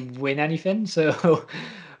really win anything, so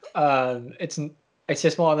it's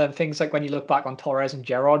just one of them things. Like when you look back on Torres and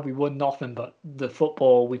Gerrard, we won nothing, but the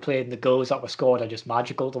football we played and the goals that were scored are just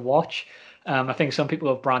magical to watch. I think some people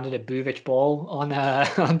have branded it Buvic ball on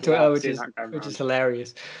Twitter, which is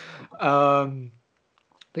hilarious. But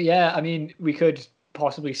yeah, I mean, we could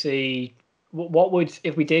possibly see what would,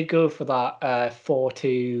 if we did go for that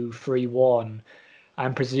 4-2-3-1.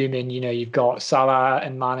 I'm presuming, you've got Salah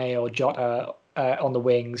and Mane or Jota on the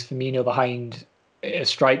wings, Firmino behind a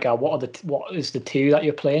striker. What is the 2 that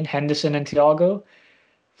you're playing? Henderson and Thiago?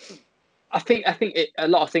 I think a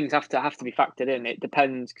lot of things have to be factored in. It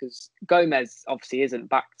depends, because Gomez obviously isn't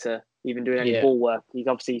back to even doing any ball work. He's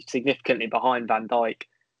obviously significantly behind Van Dijk,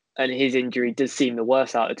 and his injury does seem the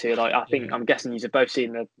worst out of the 2. Like, I'm guessing you've both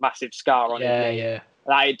seen the massive scar on his knee. Yeah.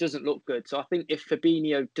 Like, it doesn't look good. So I think if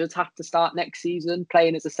Fabinho does have to start next season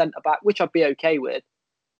playing as a centre back, which I'd be okay with,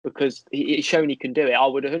 because he's shown he can do it, I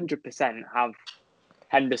would 100% have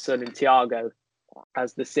Henderson and Thiago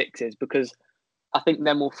as the 6s, because I think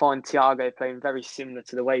then we'll find Thiago playing very similar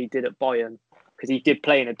to the way he did at Bayern, because he did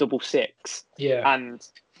play in a double 6. Yeah. And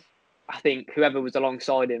I think whoever was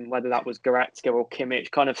alongside him, whether that was Goretzka or Kimmich,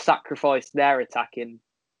 kind of sacrificed their attacking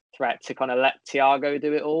threat to kind of let Thiago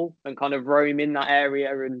do it all and kind of roam in that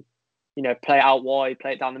area and, play it out wide,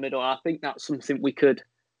 play it down the middle. And I think that's something we could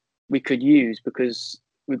use, because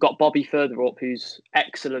we've got Bobby further up, who's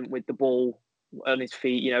excellent with the ball on his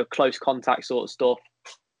feet, close contact sort of stuff.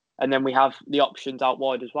 And then we have the options out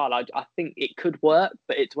wide as well. I think it could work,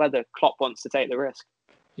 but it's whether Klopp wants to take the risk.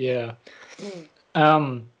 Yeah.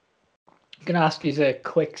 I'm going to ask you a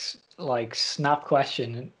quick, snap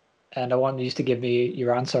question, and I want you to give me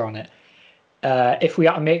your answer on it. If we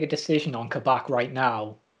had to make a decision on Kabak right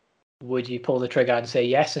now, would you pull the trigger and say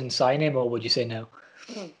yes and sign him, or would you say no?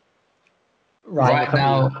 Right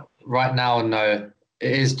now, no.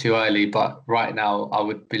 It is too early, but right now I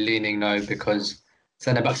would be leaning no, because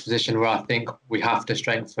centre-back's position where I think we have to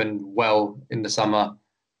strengthen well in the summer,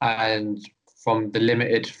 and from the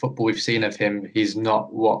limited football we've seen of him, he's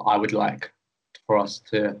not what I would like for us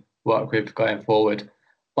to work with going forward.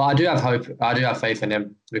 But I do have hope. I do have faith in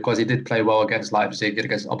him, because he did play well against Leipzig,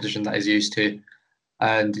 against opposition that he's used to,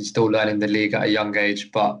 and he's still learning the league at a young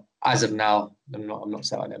age. But as of now, I'm not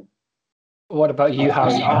set on him. What about you,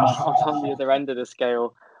 Harry? I'm on the other end of the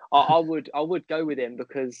scale. I would go with him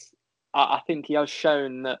because I think he has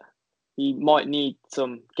shown that he might need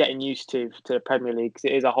some getting used to the Premier League because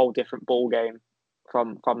it is a whole different ball game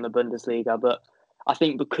from the Bundesliga. But I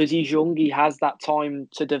think because he's young, he has that time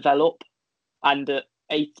to develop. And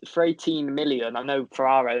for 18 million, I know for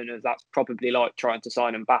our owners that's probably like trying to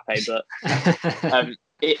sign Mbappe, but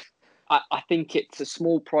I think it's a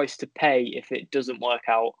small price to pay if it doesn't work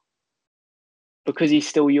out. Because he's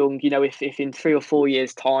still young, if in 3 or 4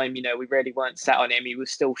 years' time, we really weren't set on him, he was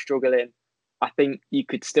still struggling, I think you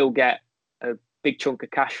could still get a big chunk of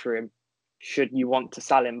cash for him should you want to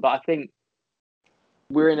sell him. But I think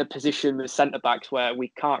we're in a position with centre-backs where we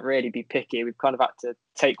can't really be picky. We've kind of had to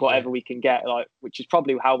take whatever we can get, which is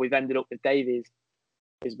probably how we've ended up with Davies,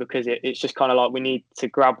 is because it's just kind of like we need to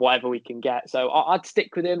grab whatever we can get. So I'd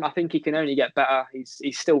stick with him. I think he can only get better.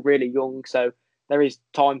 He's still really young, so there is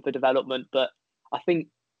time for development, but I think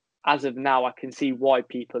as of now, I can see why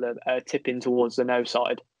people are tipping towards the no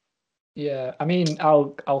side. Yeah, I mean,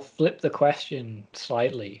 I'll flip the question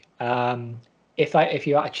slightly. If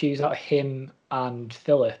you had to choose out of him and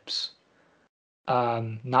Phillips,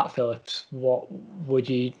 Nat Phillips, who would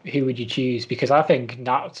you choose? Because I think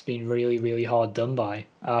Nat's been really, really hard done by.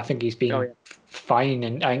 I think he's been fine,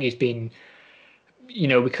 and I think he's been,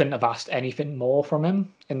 we couldn't have asked anything more from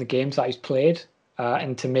him in the games that he's played.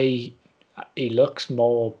 And to me, he looks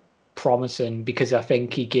more promising because I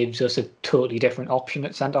think he gives us a totally different option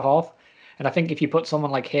at centre half. And I think if you put someone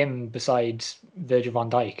like him besides Virgil van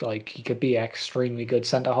Dijk, like he could be an extremely good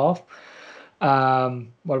centre half.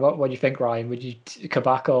 What do you think, Ryan? Would you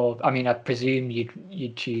Kabak or I mean, I presume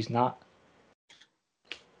you'd choose Nat.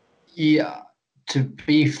 Yeah, to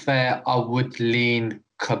be fair, I would lean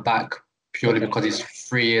Kabak purely because he's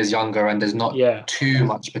 3 years younger and there's not too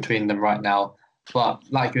much between them right now. But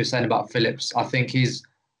like you were saying about Phillips, I think he's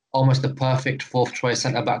almost the perfect fourth choice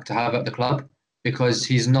centre back to have at the club because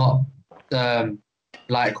he's not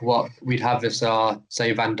like what we'd have as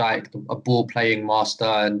say Van Dijk, a ball playing master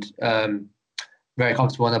and very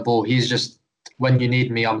comfortable on the ball. He's just, when you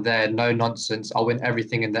need me, I'm there. No nonsense. I'll win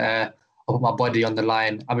everything in the air. I'll put my body on the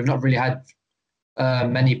line. And we've not really had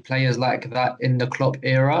many players like that in the Klopp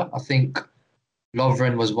era. I think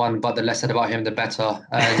Lovren was one, but the less said about him, the better.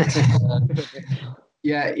 And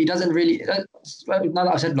he doesn't really. Now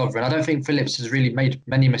that I said Lovren, I don't think Phillips has really made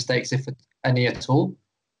many mistakes, if any at all,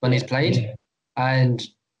 when he's played. Yeah. And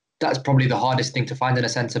that's probably the hardest thing to find in a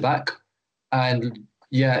centre back. And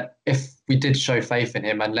if we did show faith in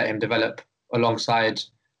him and let him develop alongside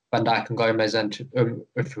Van Dijk and Gomez and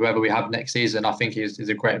with whoever we have next season, I think he's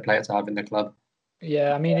a great player to have in the club.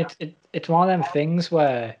 Yeah, I mean, it's one of them things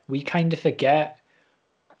where we kind of forget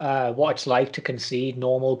what it's like to concede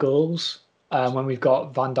normal goals when we've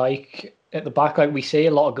got Van Dijk at the back. Like we see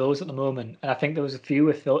a lot of goals at the moment, and I think there was a few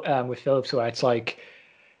with Phillips where it's like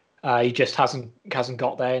he just hasn't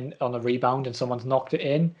got there on a rebound and someone's knocked it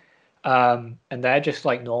in. And they're just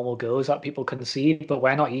like normal goals that people concede, but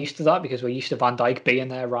we're not used to that because we're used to Van Dijk being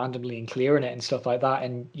there randomly and clearing it and stuff like that.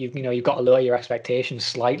 And you've got to lower your expectations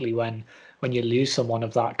slightly when you lose someone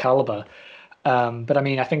of that caliber. But I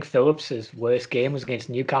mean, I think Phillips's worst game was against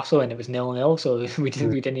Newcastle and it was 0-0, so we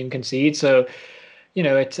didn't even concede. So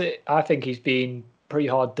I think he's been pretty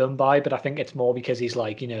hard done by, but I think it's more because he's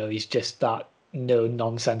like he's just that no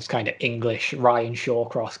nonsense kind of English Ryan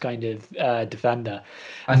Shawcross kind of defender.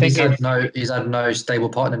 And I think he's had no stable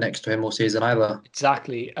partner next to him all season either.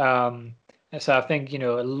 Exactly. So I think a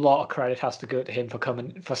lot of credit has to go to him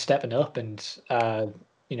for stepping up and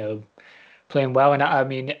playing well. And I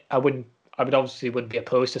mean, I would obviously wouldn't be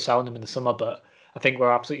opposed to selling him in the summer, but I think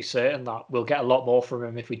we're absolutely certain that we'll get a lot more from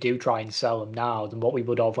him if we do try and sell him now than what we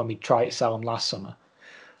would have when we tried to sell him last summer.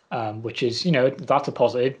 Which is, that's a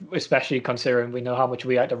positive, especially considering we know how much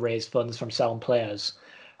we had to raise funds from selling players.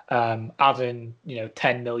 Adding,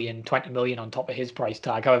 10 million, 20 million on top of his price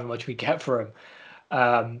tag, however much we get for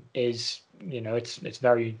him, is, it's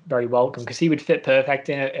very, very welcome because he would fit perfect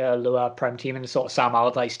in a lower Prem team, in a sort of Sam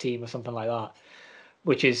Allardyce team or something like that,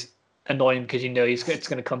 which is annoying because it's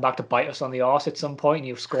going to come back to bite us on the arse at some point and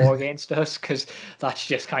he'll score against us because that's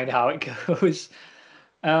just kind of how it goes.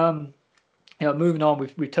 Moving on,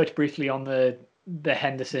 we've touched briefly on the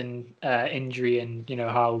Henderson injury and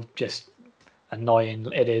how just annoying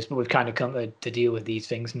it is, but we've kind of come to deal with these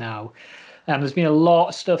things now. There's been a lot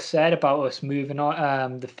of stuff said about us moving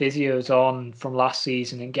on the physios on from last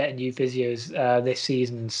season and getting new physios this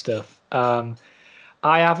season and stuff. I'm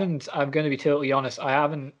going to be totally honest, I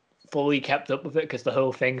haven't fully kept up with it because the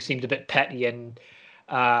whole thing seemed a bit petty and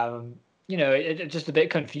it's just a bit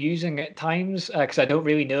confusing at times because I don't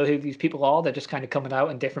really know who these people are. They're just kind of coming out,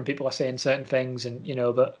 and different people are saying certain things, and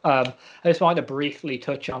But I just wanted to briefly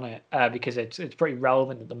touch on it because it's pretty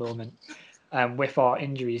relevant at the moment with our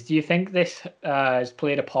injuries. Do you think this has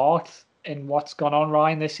played a part in what's gone on,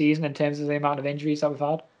 Ryan, this season in terms of the amount of injuries that we've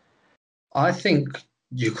had? I think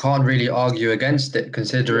you can't really argue against it,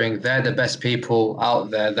 considering they're the best people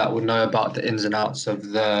out there that would know about the ins and outs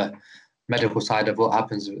of the medical side of what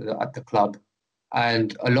happens at the club.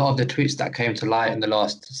 And a lot of the tweets that came to light in the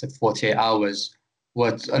last 48 hours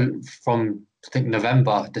were from, I think,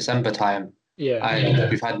 November, December time. Yeah.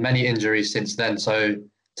 And we've had many injuries since then. So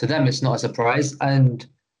to them, it's not a surprise. And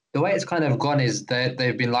the way it's kind of gone is that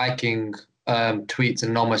they've been liking tweets in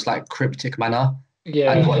an almost like cryptic manner.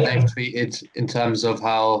 Yeah. And what they've tweeted in terms of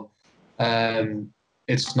how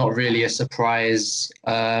it's not really a surprise.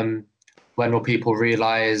 When will people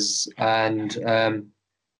realize? And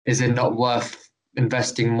is it not worth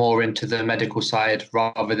investing more into the medical side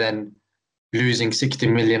rather than losing 60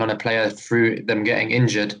 million on a player through them getting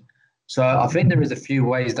injured? So I think there is a few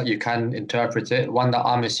ways that you can interpret it. One that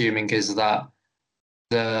I'm assuming is that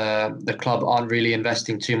the club aren't really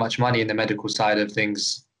investing too much money in the medical side of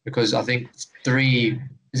things, because I think three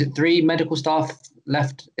medical staff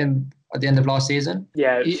left at the end of last season?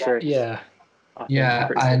 Yeah, it's true. Yeah. Yeah,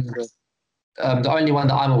 and the only one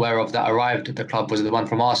that I'm aware of that arrived at the club was the one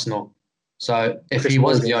from Arsenal. So if Chris he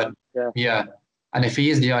was Morgan, the only, and if he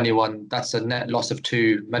is the only one, that's a net loss of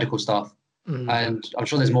 2 medical staff. And I'm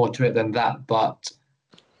sure there's more to it than that, but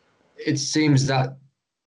it seems that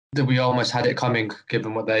we almost had it coming,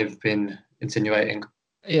 given what they've been insinuating.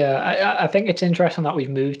 Yeah, I think it's interesting that we've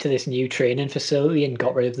moved to this new training facility and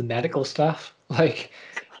got rid of the medical staff. Like,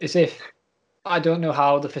 as if I don't know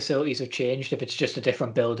how the facilities have changed, if it's just a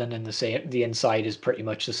different building and the inside is pretty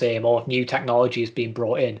much the same, or if new technology is being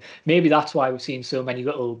brought in. Maybe that's why we've seen so many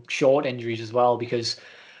little short injuries as well, because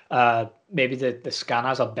maybe the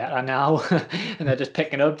scanners are better now and they're just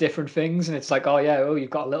picking up different things, and it's like, you've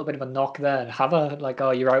got a little bit of a knock there,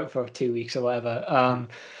 you're out for 2 weeks or whatever.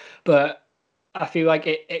 But I feel like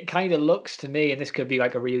it kind of looks to me, and this could be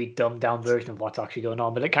like a really dumbed down version of what's actually going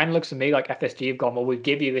on, but it kind of looks to me like FSG have gone, well, we'll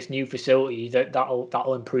give you this new facility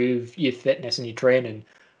that'll improve your fitness and your training.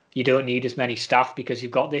 You don't need as many staff because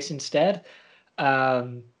you've got this instead.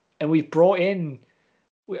 And we've brought in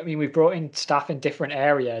staff in different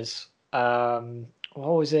areas. What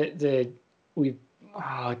was it? Did we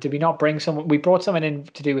not bring someone? We brought someone in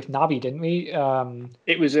to do with Naby, didn't we?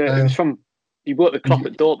 It was from. He worked with Klopp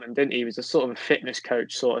at Dortmund, didn't he? He was a sort of a fitness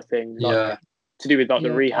coach sort of thing. To do with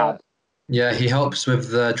the rehab. Yeah, he helps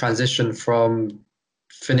with the transition from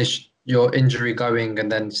finish your injury going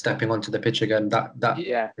and then stepping onto the pitch again. That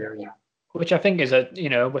area. Which I think is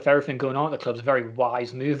with everything going on at the club, is a very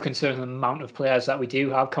wise move considering the amount of players that we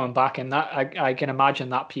do have coming back. And that I can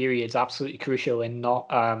imagine that period is absolutely crucial in not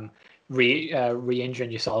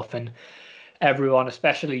re-injuring yourself. And everyone,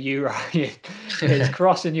 especially you, Ryan, is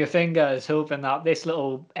crossing your fingers, hoping that this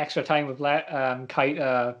little extra time we've let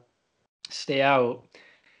Keita stay out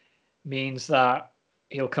means that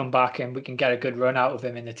he'll come back and we can get a good run out of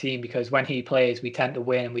him in the team, because when he plays, we tend to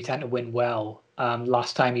win, and we tend to win well.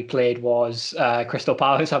 Last time he played was Crystal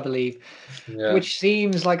Palace, I believe, which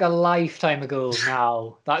seems like a lifetime ago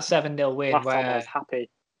now. That 7-0 win. Last time I was happy.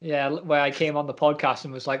 Yeah, where I came on the podcast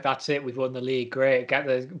and was like, that's it, we've won the league, great,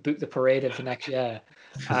 book the parade in for next year.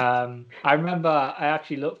 I remember I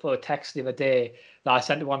actually looked for a text the other day that I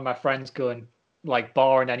sent to one of my friends going, like,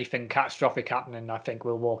 barring anything catastrophic happening, I think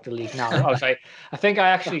we'll walk the league now. I was like, I think I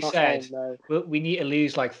actually said, we need to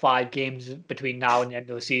lose like 5 games between now and the end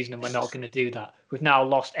of the season, and we're not going to do that. We've now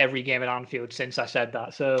lost every game at Anfield since I said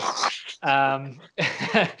that. So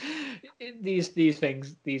these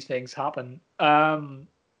things happen.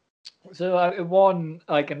 So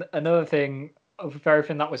another thing of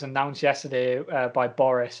everything that was announced yesterday by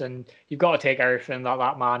Boris, and you've got to take everything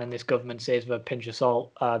that man and this government says with a pinch of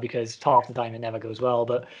salt, because half the time it never goes well.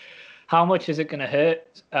 But how much is it going to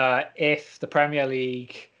hurt if the Premier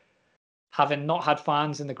League, having not had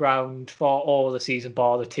fans in the ground for all the season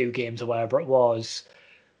bar the 2 games or whatever it was,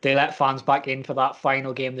 they let fans back in for that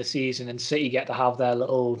final game of the season, and City get to have their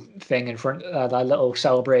little thing in front, their little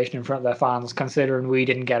celebration in front of their fans, considering we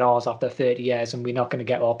didn't get ours after 30 years and we're not going to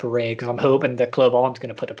get our parade, because I'm hoping the club aren't going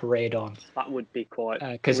to put a parade on. That would be quite,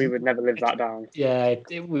 because we would never live that down. Yeah,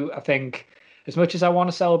 I think as much as I want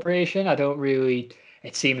a celebration, I don't really,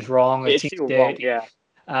 it seems wrong. It seems dirty. Wrong, yeah.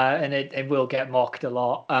 And it will get mocked a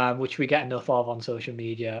lot, which we get enough of on social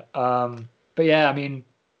media. But yeah, I mean,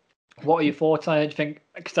 What are your thoughts on it? Do you think?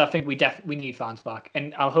 Because I think we need fans back,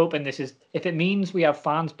 and I'm hoping this is if it means we have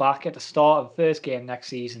fans back at the start of the first game next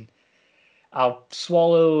season. I'll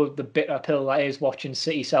swallow the bitter pill that is watching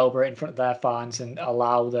City celebrate in front of their fans and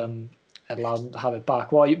allow them to have it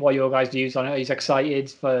back. What are your guys' views on it? Are you excited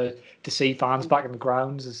to see fans back in the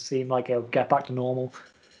grounds? Does it seem like it'll get back to normal?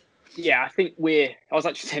 Yeah, I think I was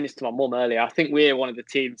actually saying this to my mum earlier. I think we're one of the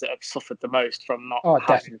teams that have suffered the most from not Oh,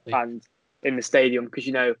 having definitely. fans in the stadium because,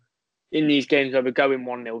 in these games where we're going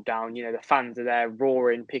 1-0 down, the fans are there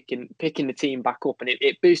roaring, picking the team back up, and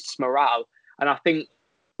it boosts morale. And I think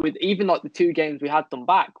with even like the two games we had them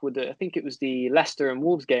back, I think it was the Leicester and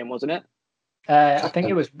Wolves game, wasn't it? I think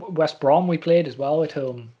it was West Brom we played as well at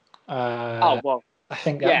home. Oh, well, I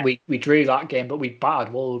think that yeah. we drew that game, but we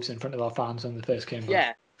battered Wolves in front of our fans on the first game.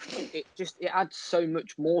 Yeah, it adds so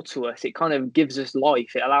much more to us. It kind of gives us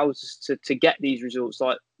life. It allows us to get these results.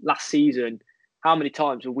 Like last season, how many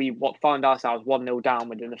times have we found ourselves 1-0 down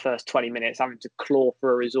within the first 20 minutes, having to claw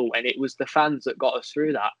for a result? And it was the fans that got us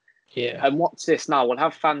through that. Yeah. And what's this now? We'll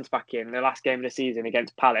have fans back in the last game of the season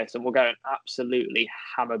against Palace, and we'll go and absolutely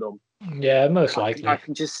hammer them. Yeah, most likely. I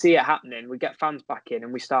can just see it happening. We get fans back in,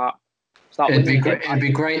 and we start It'd winning. be great. It'd be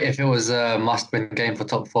great if it was a must-win game for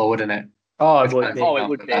top four, wouldn't it? Oh, it would be. Oh, it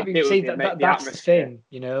would be. I mean, It see, would be. that's the thing,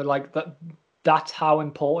 like that. That's how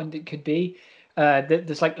important it could be.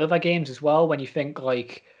 There's like other games as well when you think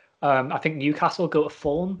like, I think Newcastle go to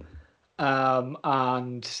Fulham,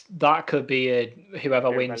 and that could be a whoever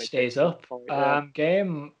wins stays up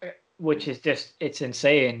game, which is just it's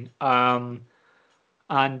insane. And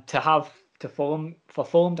for Fulham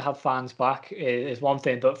to have fans back is one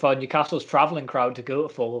thing, but for Newcastle's travelling crowd to go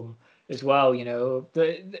to Fulham as well,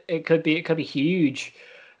 it could be huge,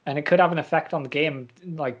 and it could have an effect on the game,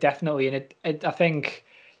 like definitely. And I think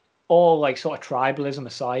all like sort of tribalism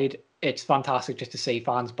aside, it's fantastic just to see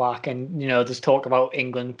fans back. And there's talk about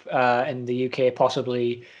England and the UK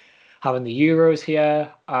possibly having the Euros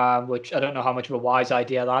here, which I don't know how much of a wise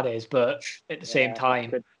idea that is, but at the same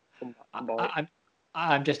time,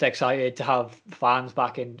 I'm just excited to have fans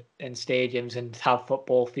back in stadiums and have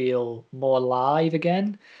football feel more live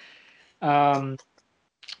again.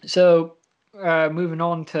 So moving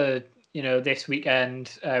on to this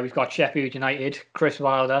weekend, we've got Sheffield United, Chris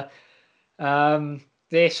Wilder.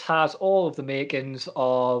 This has all of the makings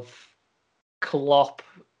of Klopp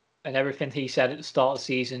and everything he said at the start of the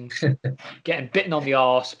season, getting bitten on the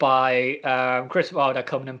arse by Chris Wilder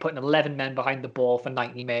coming and putting 11 men behind the ball for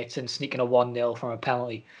 90 minutes and sneaking a 1-0 from a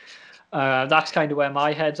penalty. That's kind of where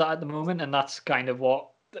my head's at the moment, and that's kind of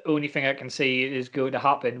the only thing I can see is going to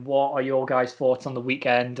happen. What are your guys' thoughts on the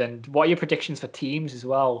weekend, and what are your predictions for teams as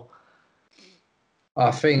well?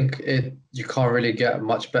 I think you can't really get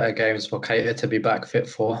much better games for Cater to be back fit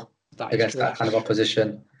for against that kind of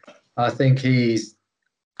opposition. I think he's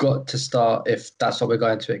got to start if that's what we're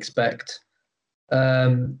going to expect.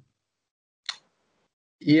 I've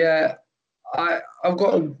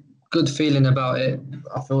got a good feeling about it.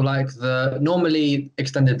 I feel like normally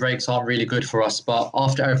extended breaks aren't really good for us, but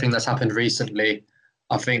after everything that's happened recently,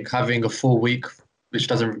 I think having a full week, I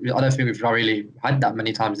don't think we've really had that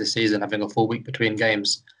many times this season, having a full week between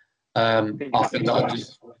games. I think that'll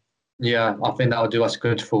do us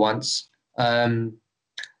good for once.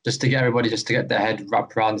 Just to get their head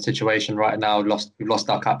wrapped around the situation right now. We've lost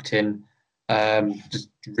our captain. Just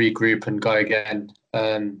regroup and go again.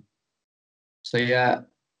 I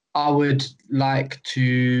would like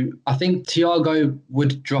to. I think Thiago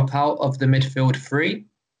would drop out of the midfield three.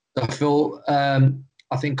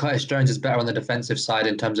 I think Curtis Jones is better on the defensive side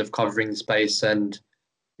in terms of covering the space, and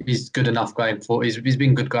he's good enough going forward. He's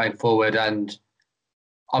been good going forward, and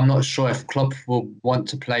I'm not sure if Klopp will want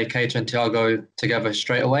to play Keita and Thiago together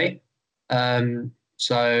straight away. The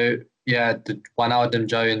Wijnaldum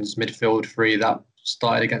Jones midfield three that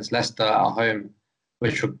started against Leicester at home,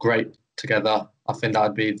 which were great together. I think that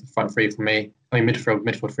would be the front three for me. I mean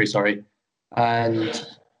midfield three, sorry. And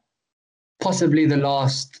possibly the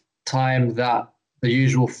last time that the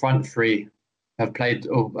usual front three have played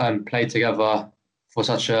together for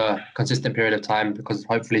such a consistent period of time, because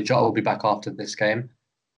hopefully Jota will be back after this game.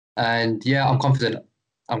 And I'm confident.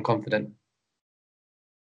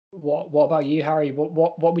 What about you, Harry?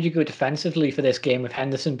 What would you go defensively for this game with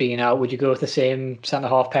Henderson being out? Would you go with the same centre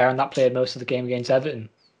half pair and that played most of the game against Everton?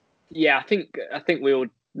 Yeah, I think we all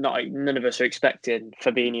none of us are expecting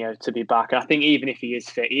Fabinho to be back. And I think even if he is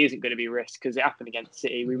fit, he isn't going to be risked because it happened against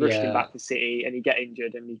City. We rushed him back to City and he get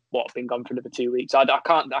injured and he's been gone for another 2 weeks. I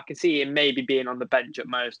can see him maybe being on the bench at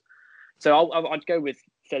most. So I'd go with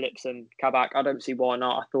Phillips and Kabak. I don't see why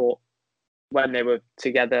not. I thought when they were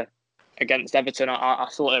together against Everton, I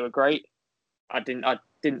thought they were great. I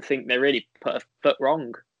didn't think they really put a foot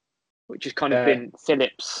wrong, which has kind of been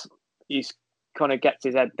Phillips. He's kind of gets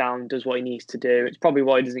his head down, does what he needs to do. It's probably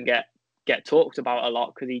why he doesn't get talked about a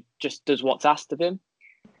lot, because he just does what's asked of him.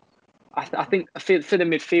 I think for the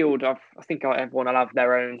midfield, I think everyone will have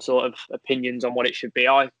their own sort of opinions on what it should be.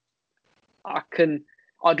 I'd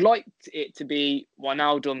like it to be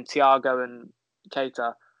Wijnaldum, Thiago, and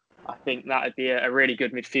Keita. I think that would be a really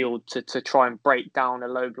good midfield to try and break down a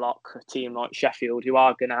low block team like Sheffield, who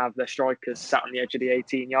are going to have their strikers sat on the edge of the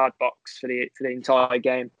 18-yard box for the entire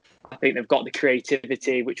game. I think they've got the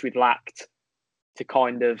creativity which we've lacked to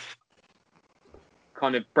kind of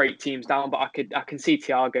break teams down. But I can see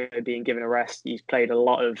Thiago being given a rest. He's played a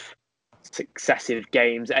lot of successive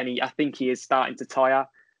games, and I think he is starting to tire.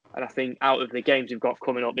 And I think out of the games we've got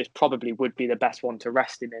coming up, this probably would be the best one to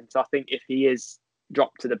rest him in. So I think if he is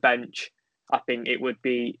dropped to the bench, I think it would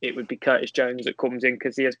be Curtis Jones that comes in,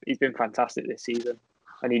 because he's been fantastic this season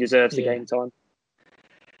and he deserves the game time.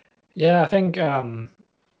 Yeah, I think the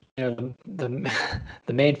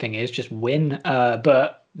main thing is just win.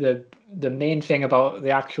 But the main thing about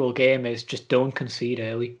the actual game is just don't concede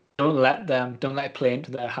early. Don't let it play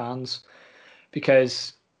into their hands,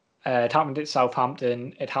 because it happened at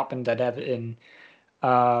Southampton. It happened at Everton.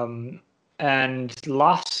 And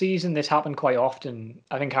last season, this happened quite often.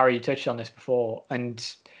 I think, Harry, you touched on this before. And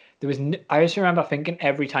I just remember thinking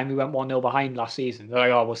every time we went 1-0 behind last season, they're like,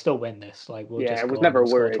 oh, we'll still win this. Like, it was never a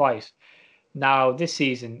worry. Twice. Now, this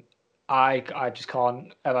season, I just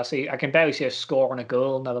can't ever see. I can barely see a score and a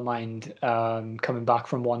goal, never mind coming back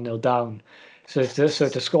from 1-0 down. So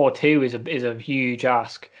to score 2 is a huge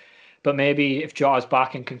ask. But maybe if Jota's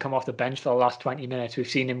back and can come off the bench for the last 20 minutes, we've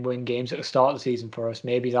seen him win games at the start of the season for us.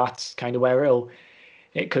 Maybe that's kind of where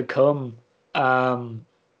it could come.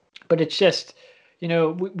 But it's just, we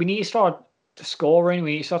need to start scoring.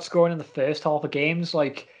 We need to start scoring in the first half of games.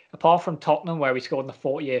 Like, apart from Tottenham, where we scored in the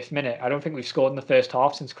 48th minute, I don't think we've scored in the first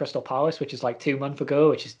half since Crystal Palace, which is like 2 months ago,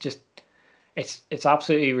 which is just, it's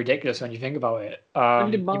absolutely ridiculous when you think about it. When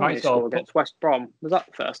did Mane score against West Brom? Was that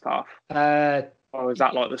the first half? Or was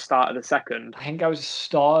that like the start of the second? I think that was the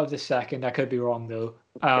start of the second. I could be wrong though.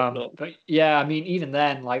 But yeah, I mean, even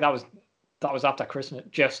then, like that was after Christmas,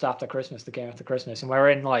 just after Christmas, the game after Christmas, and we're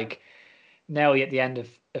in like nearly at the end of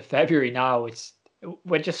February now. It's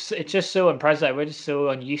just so impressive. We're just so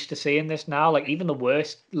unused to seeing this now. Like even the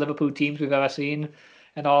worst Liverpool teams we've ever seen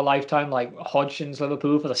in our lifetime, like Hodgson's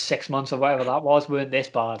Liverpool for the 6 months or whatever that was, weren't this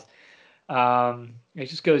bad. It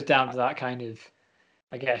just goes down to that kind of,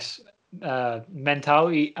 I guess,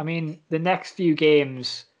 mentality. I mean, the next few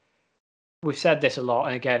games, we've said this a lot,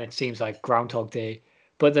 and again, it seems like Groundhog Day,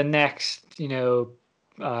 but the next,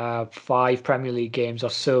 5 Premier League games are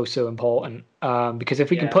so important, because if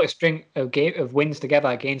we can put a string of wins together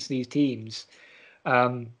against these teams,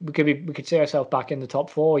 we could see ourselves back in the top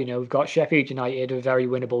 4. We've got Sheffield United, a very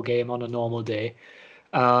winnable game on a normal day.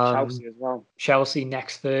 Chelsea as well. Chelsea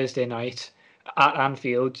next Thursday night at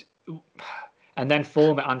Anfield. And then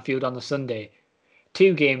Fulham at Anfield on the Sunday.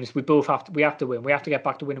 2 games we have to win. We have to get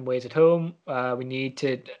back to winning ways at home. We need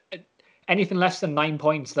to anything less than 9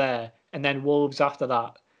 points there, and then Wolves after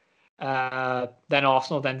that. Then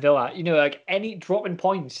Arsenal, then Villa. Like any dropping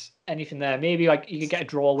points, anything there. Maybe like you could get a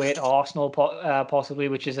draw away at Arsenal possibly,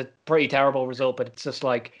 which is a pretty terrible result. But it's just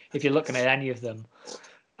like if you're looking at any of them,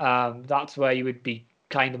 that's where you would be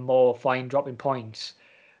kind of more fine dropping points.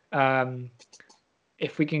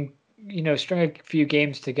 If we can, string a few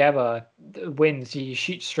games together, wins, you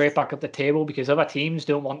shoot straight back up the table, because other teams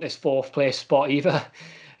don't want this 4th place spot either.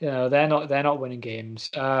 They're not winning games.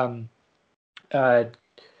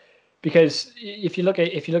 Because if you look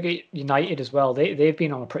at United as well, they've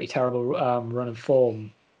been on a pretty terrible run of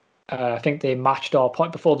form. I think they matched our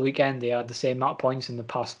point before the weekend. They had the same amount of points in the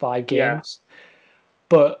past 5 games. Yeah.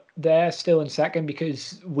 But they're still in second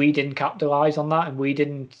because we didn't capitalize on that, and we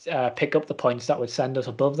didn't pick up the points that would send us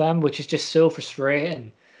above them, which is just so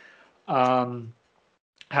frustrating.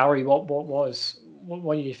 Harry, what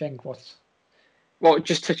do you think? Well,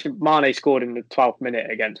 just touching, Mane scored in the 12th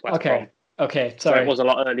minute against West Brom. Okay, sorry. So it was a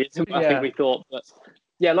lot earlier than I think we thought. But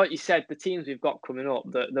yeah, like you said, the teams we've got coming up,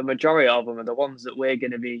 the majority of them are the ones that we're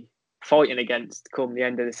going to be fighting against come the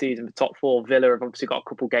end of the season for top 4. Villa have obviously got a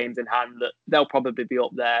couple games in hand that they'll probably be up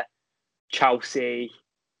there. Chelsea,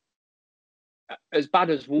 as bad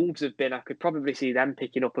as Wolves have been, I could probably see them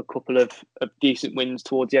picking up a couple of decent wins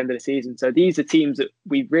towards the end of the season. So these are teams that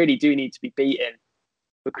we really do need to be beating,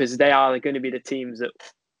 because they are going to be the teams that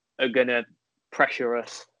are going to pressure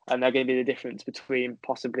us, and they're going to be the difference between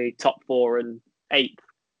possibly top 4 and 8th.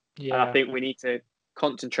 Yeah. And I think we need to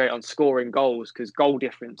concentrate on scoring goals, because goal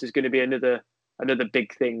difference is going to be another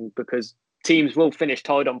big thing, because teams will finish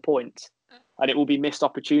tied on points, and it will be missed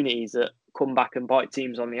opportunities that come back and bite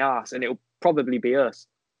teams on the arse, and it will probably be us.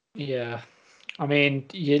 Yeah. I mean,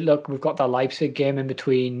 we've got that Leipzig game in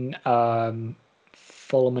between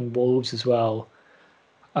Fulham and Wolves as well,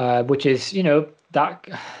 which is, that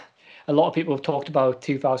a lot of people have talked about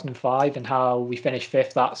 2005 and how we finished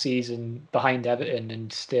fifth that season behind Everton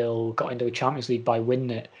and still got into a Champions League by winning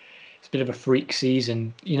it. It's a bit of a freak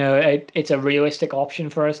season. It's a realistic option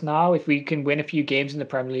for us now. If we can win a few games in the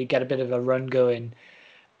Premier League, get a bit of a run going,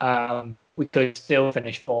 we could still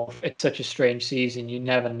finish fourth. It's such a strange season. You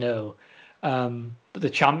never know. But the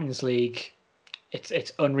Champions League,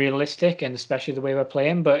 it's unrealistic, and especially the way we're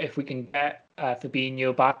playing. But if we can get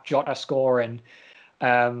Fabinho back, Jota scoring,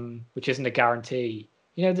 which isn't a guarantee,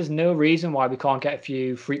 there's no reason why we can't get a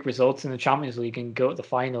few freak results in the Champions League and go to the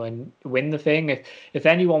final and win the thing. If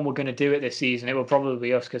anyone were going to do it this season, it would probably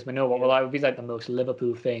be us, because we know what we're like. It would be like the most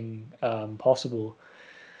Liverpool thing possible.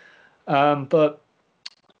 But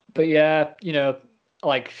yeah,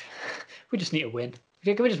 like, we just need to win.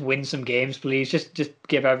 Can we just win some games, please? Just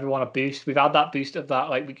give everyone a boost. We've had that boost of that,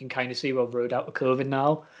 like, we can kind of see we're road out of COVID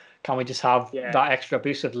now. Can we just have that extra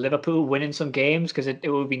boost of Liverpool winning some games? Because it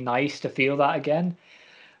would be nice to feel that again.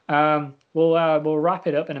 We'll wrap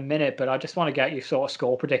it up in a minute, but I just want to get your sort of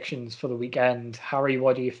score predictions for the weekend. Harry,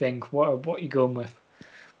 what do you think? What are you going with?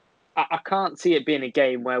 I can't see it being a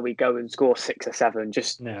game where we go and score 6 or 7,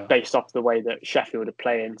 based off the way that Sheffield are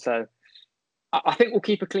playing. So I think we'll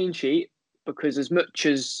keep a clean sheet, because as much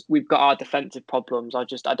as we've got our defensive problems, I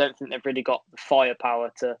don't think they've really got the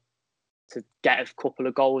firepower to get a couple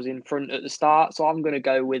of goals in front at the start. So I'm going to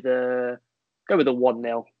go with a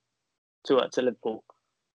 1-0 to Liverpool.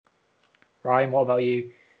 Ryan, what about you?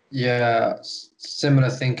 Yeah, similar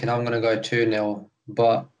thinking. I'm going to go 2-0,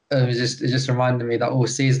 but it just reminded me that all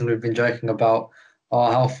season we've been joking about,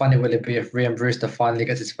 how funny will it be if Ryan Brewster finally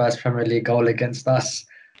gets his first Premier League goal against us?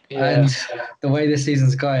 Yeah. And the way this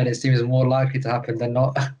season's going, it seems more likely to happen than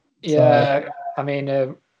not. Yeah, I mean,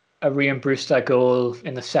 a Ryan Brewster goal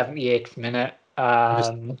in the 78th minute.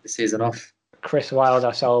 Just the season off. Chris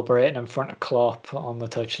Wilder celebrating in front of Klopp on the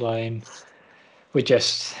touchline.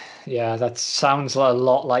 That sounds a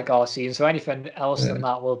lot like our season. So anything else than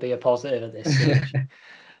that will be a positive at this stage.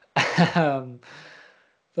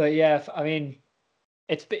 But yeah, I mean,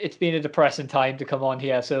 it's been a depressing time to come on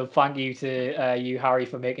here. So thank you to you, Harry,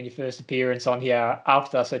 for making your first appearance on here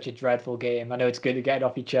after such a dreadful game. I know it's good to get it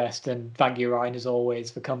off your chest, and thank you, Ryan, as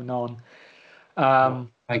always, for coming on.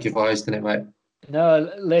 Thank you for hosting it, mate.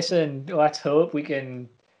 No, listen, let's hope we can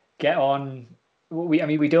get on.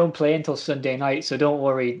 We don't play until Sunday night, so don't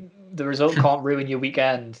worry. The result can't ruin your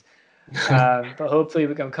weekend. But hopefully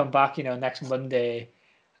we can come back, next Monday,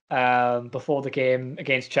 before the game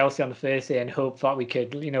against Chelsea on the Thursday, and hope that we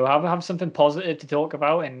could, have something positive to talk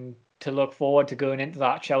about and to look forward to going into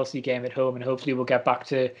that Chelsea game at home. And hopefully we'll get back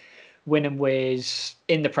to winning ways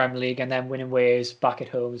in the Premier League and then winning ways back at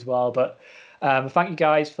home as well. But thank you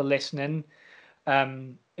guys for listening.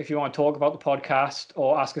 If you want to talk about the podcast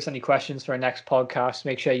or ask us any questions for our next podcast,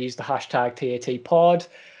 make sure you use the hashtag TATpod.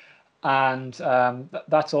 And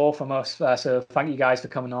that's all from us. So thank you guys for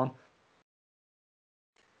coming on.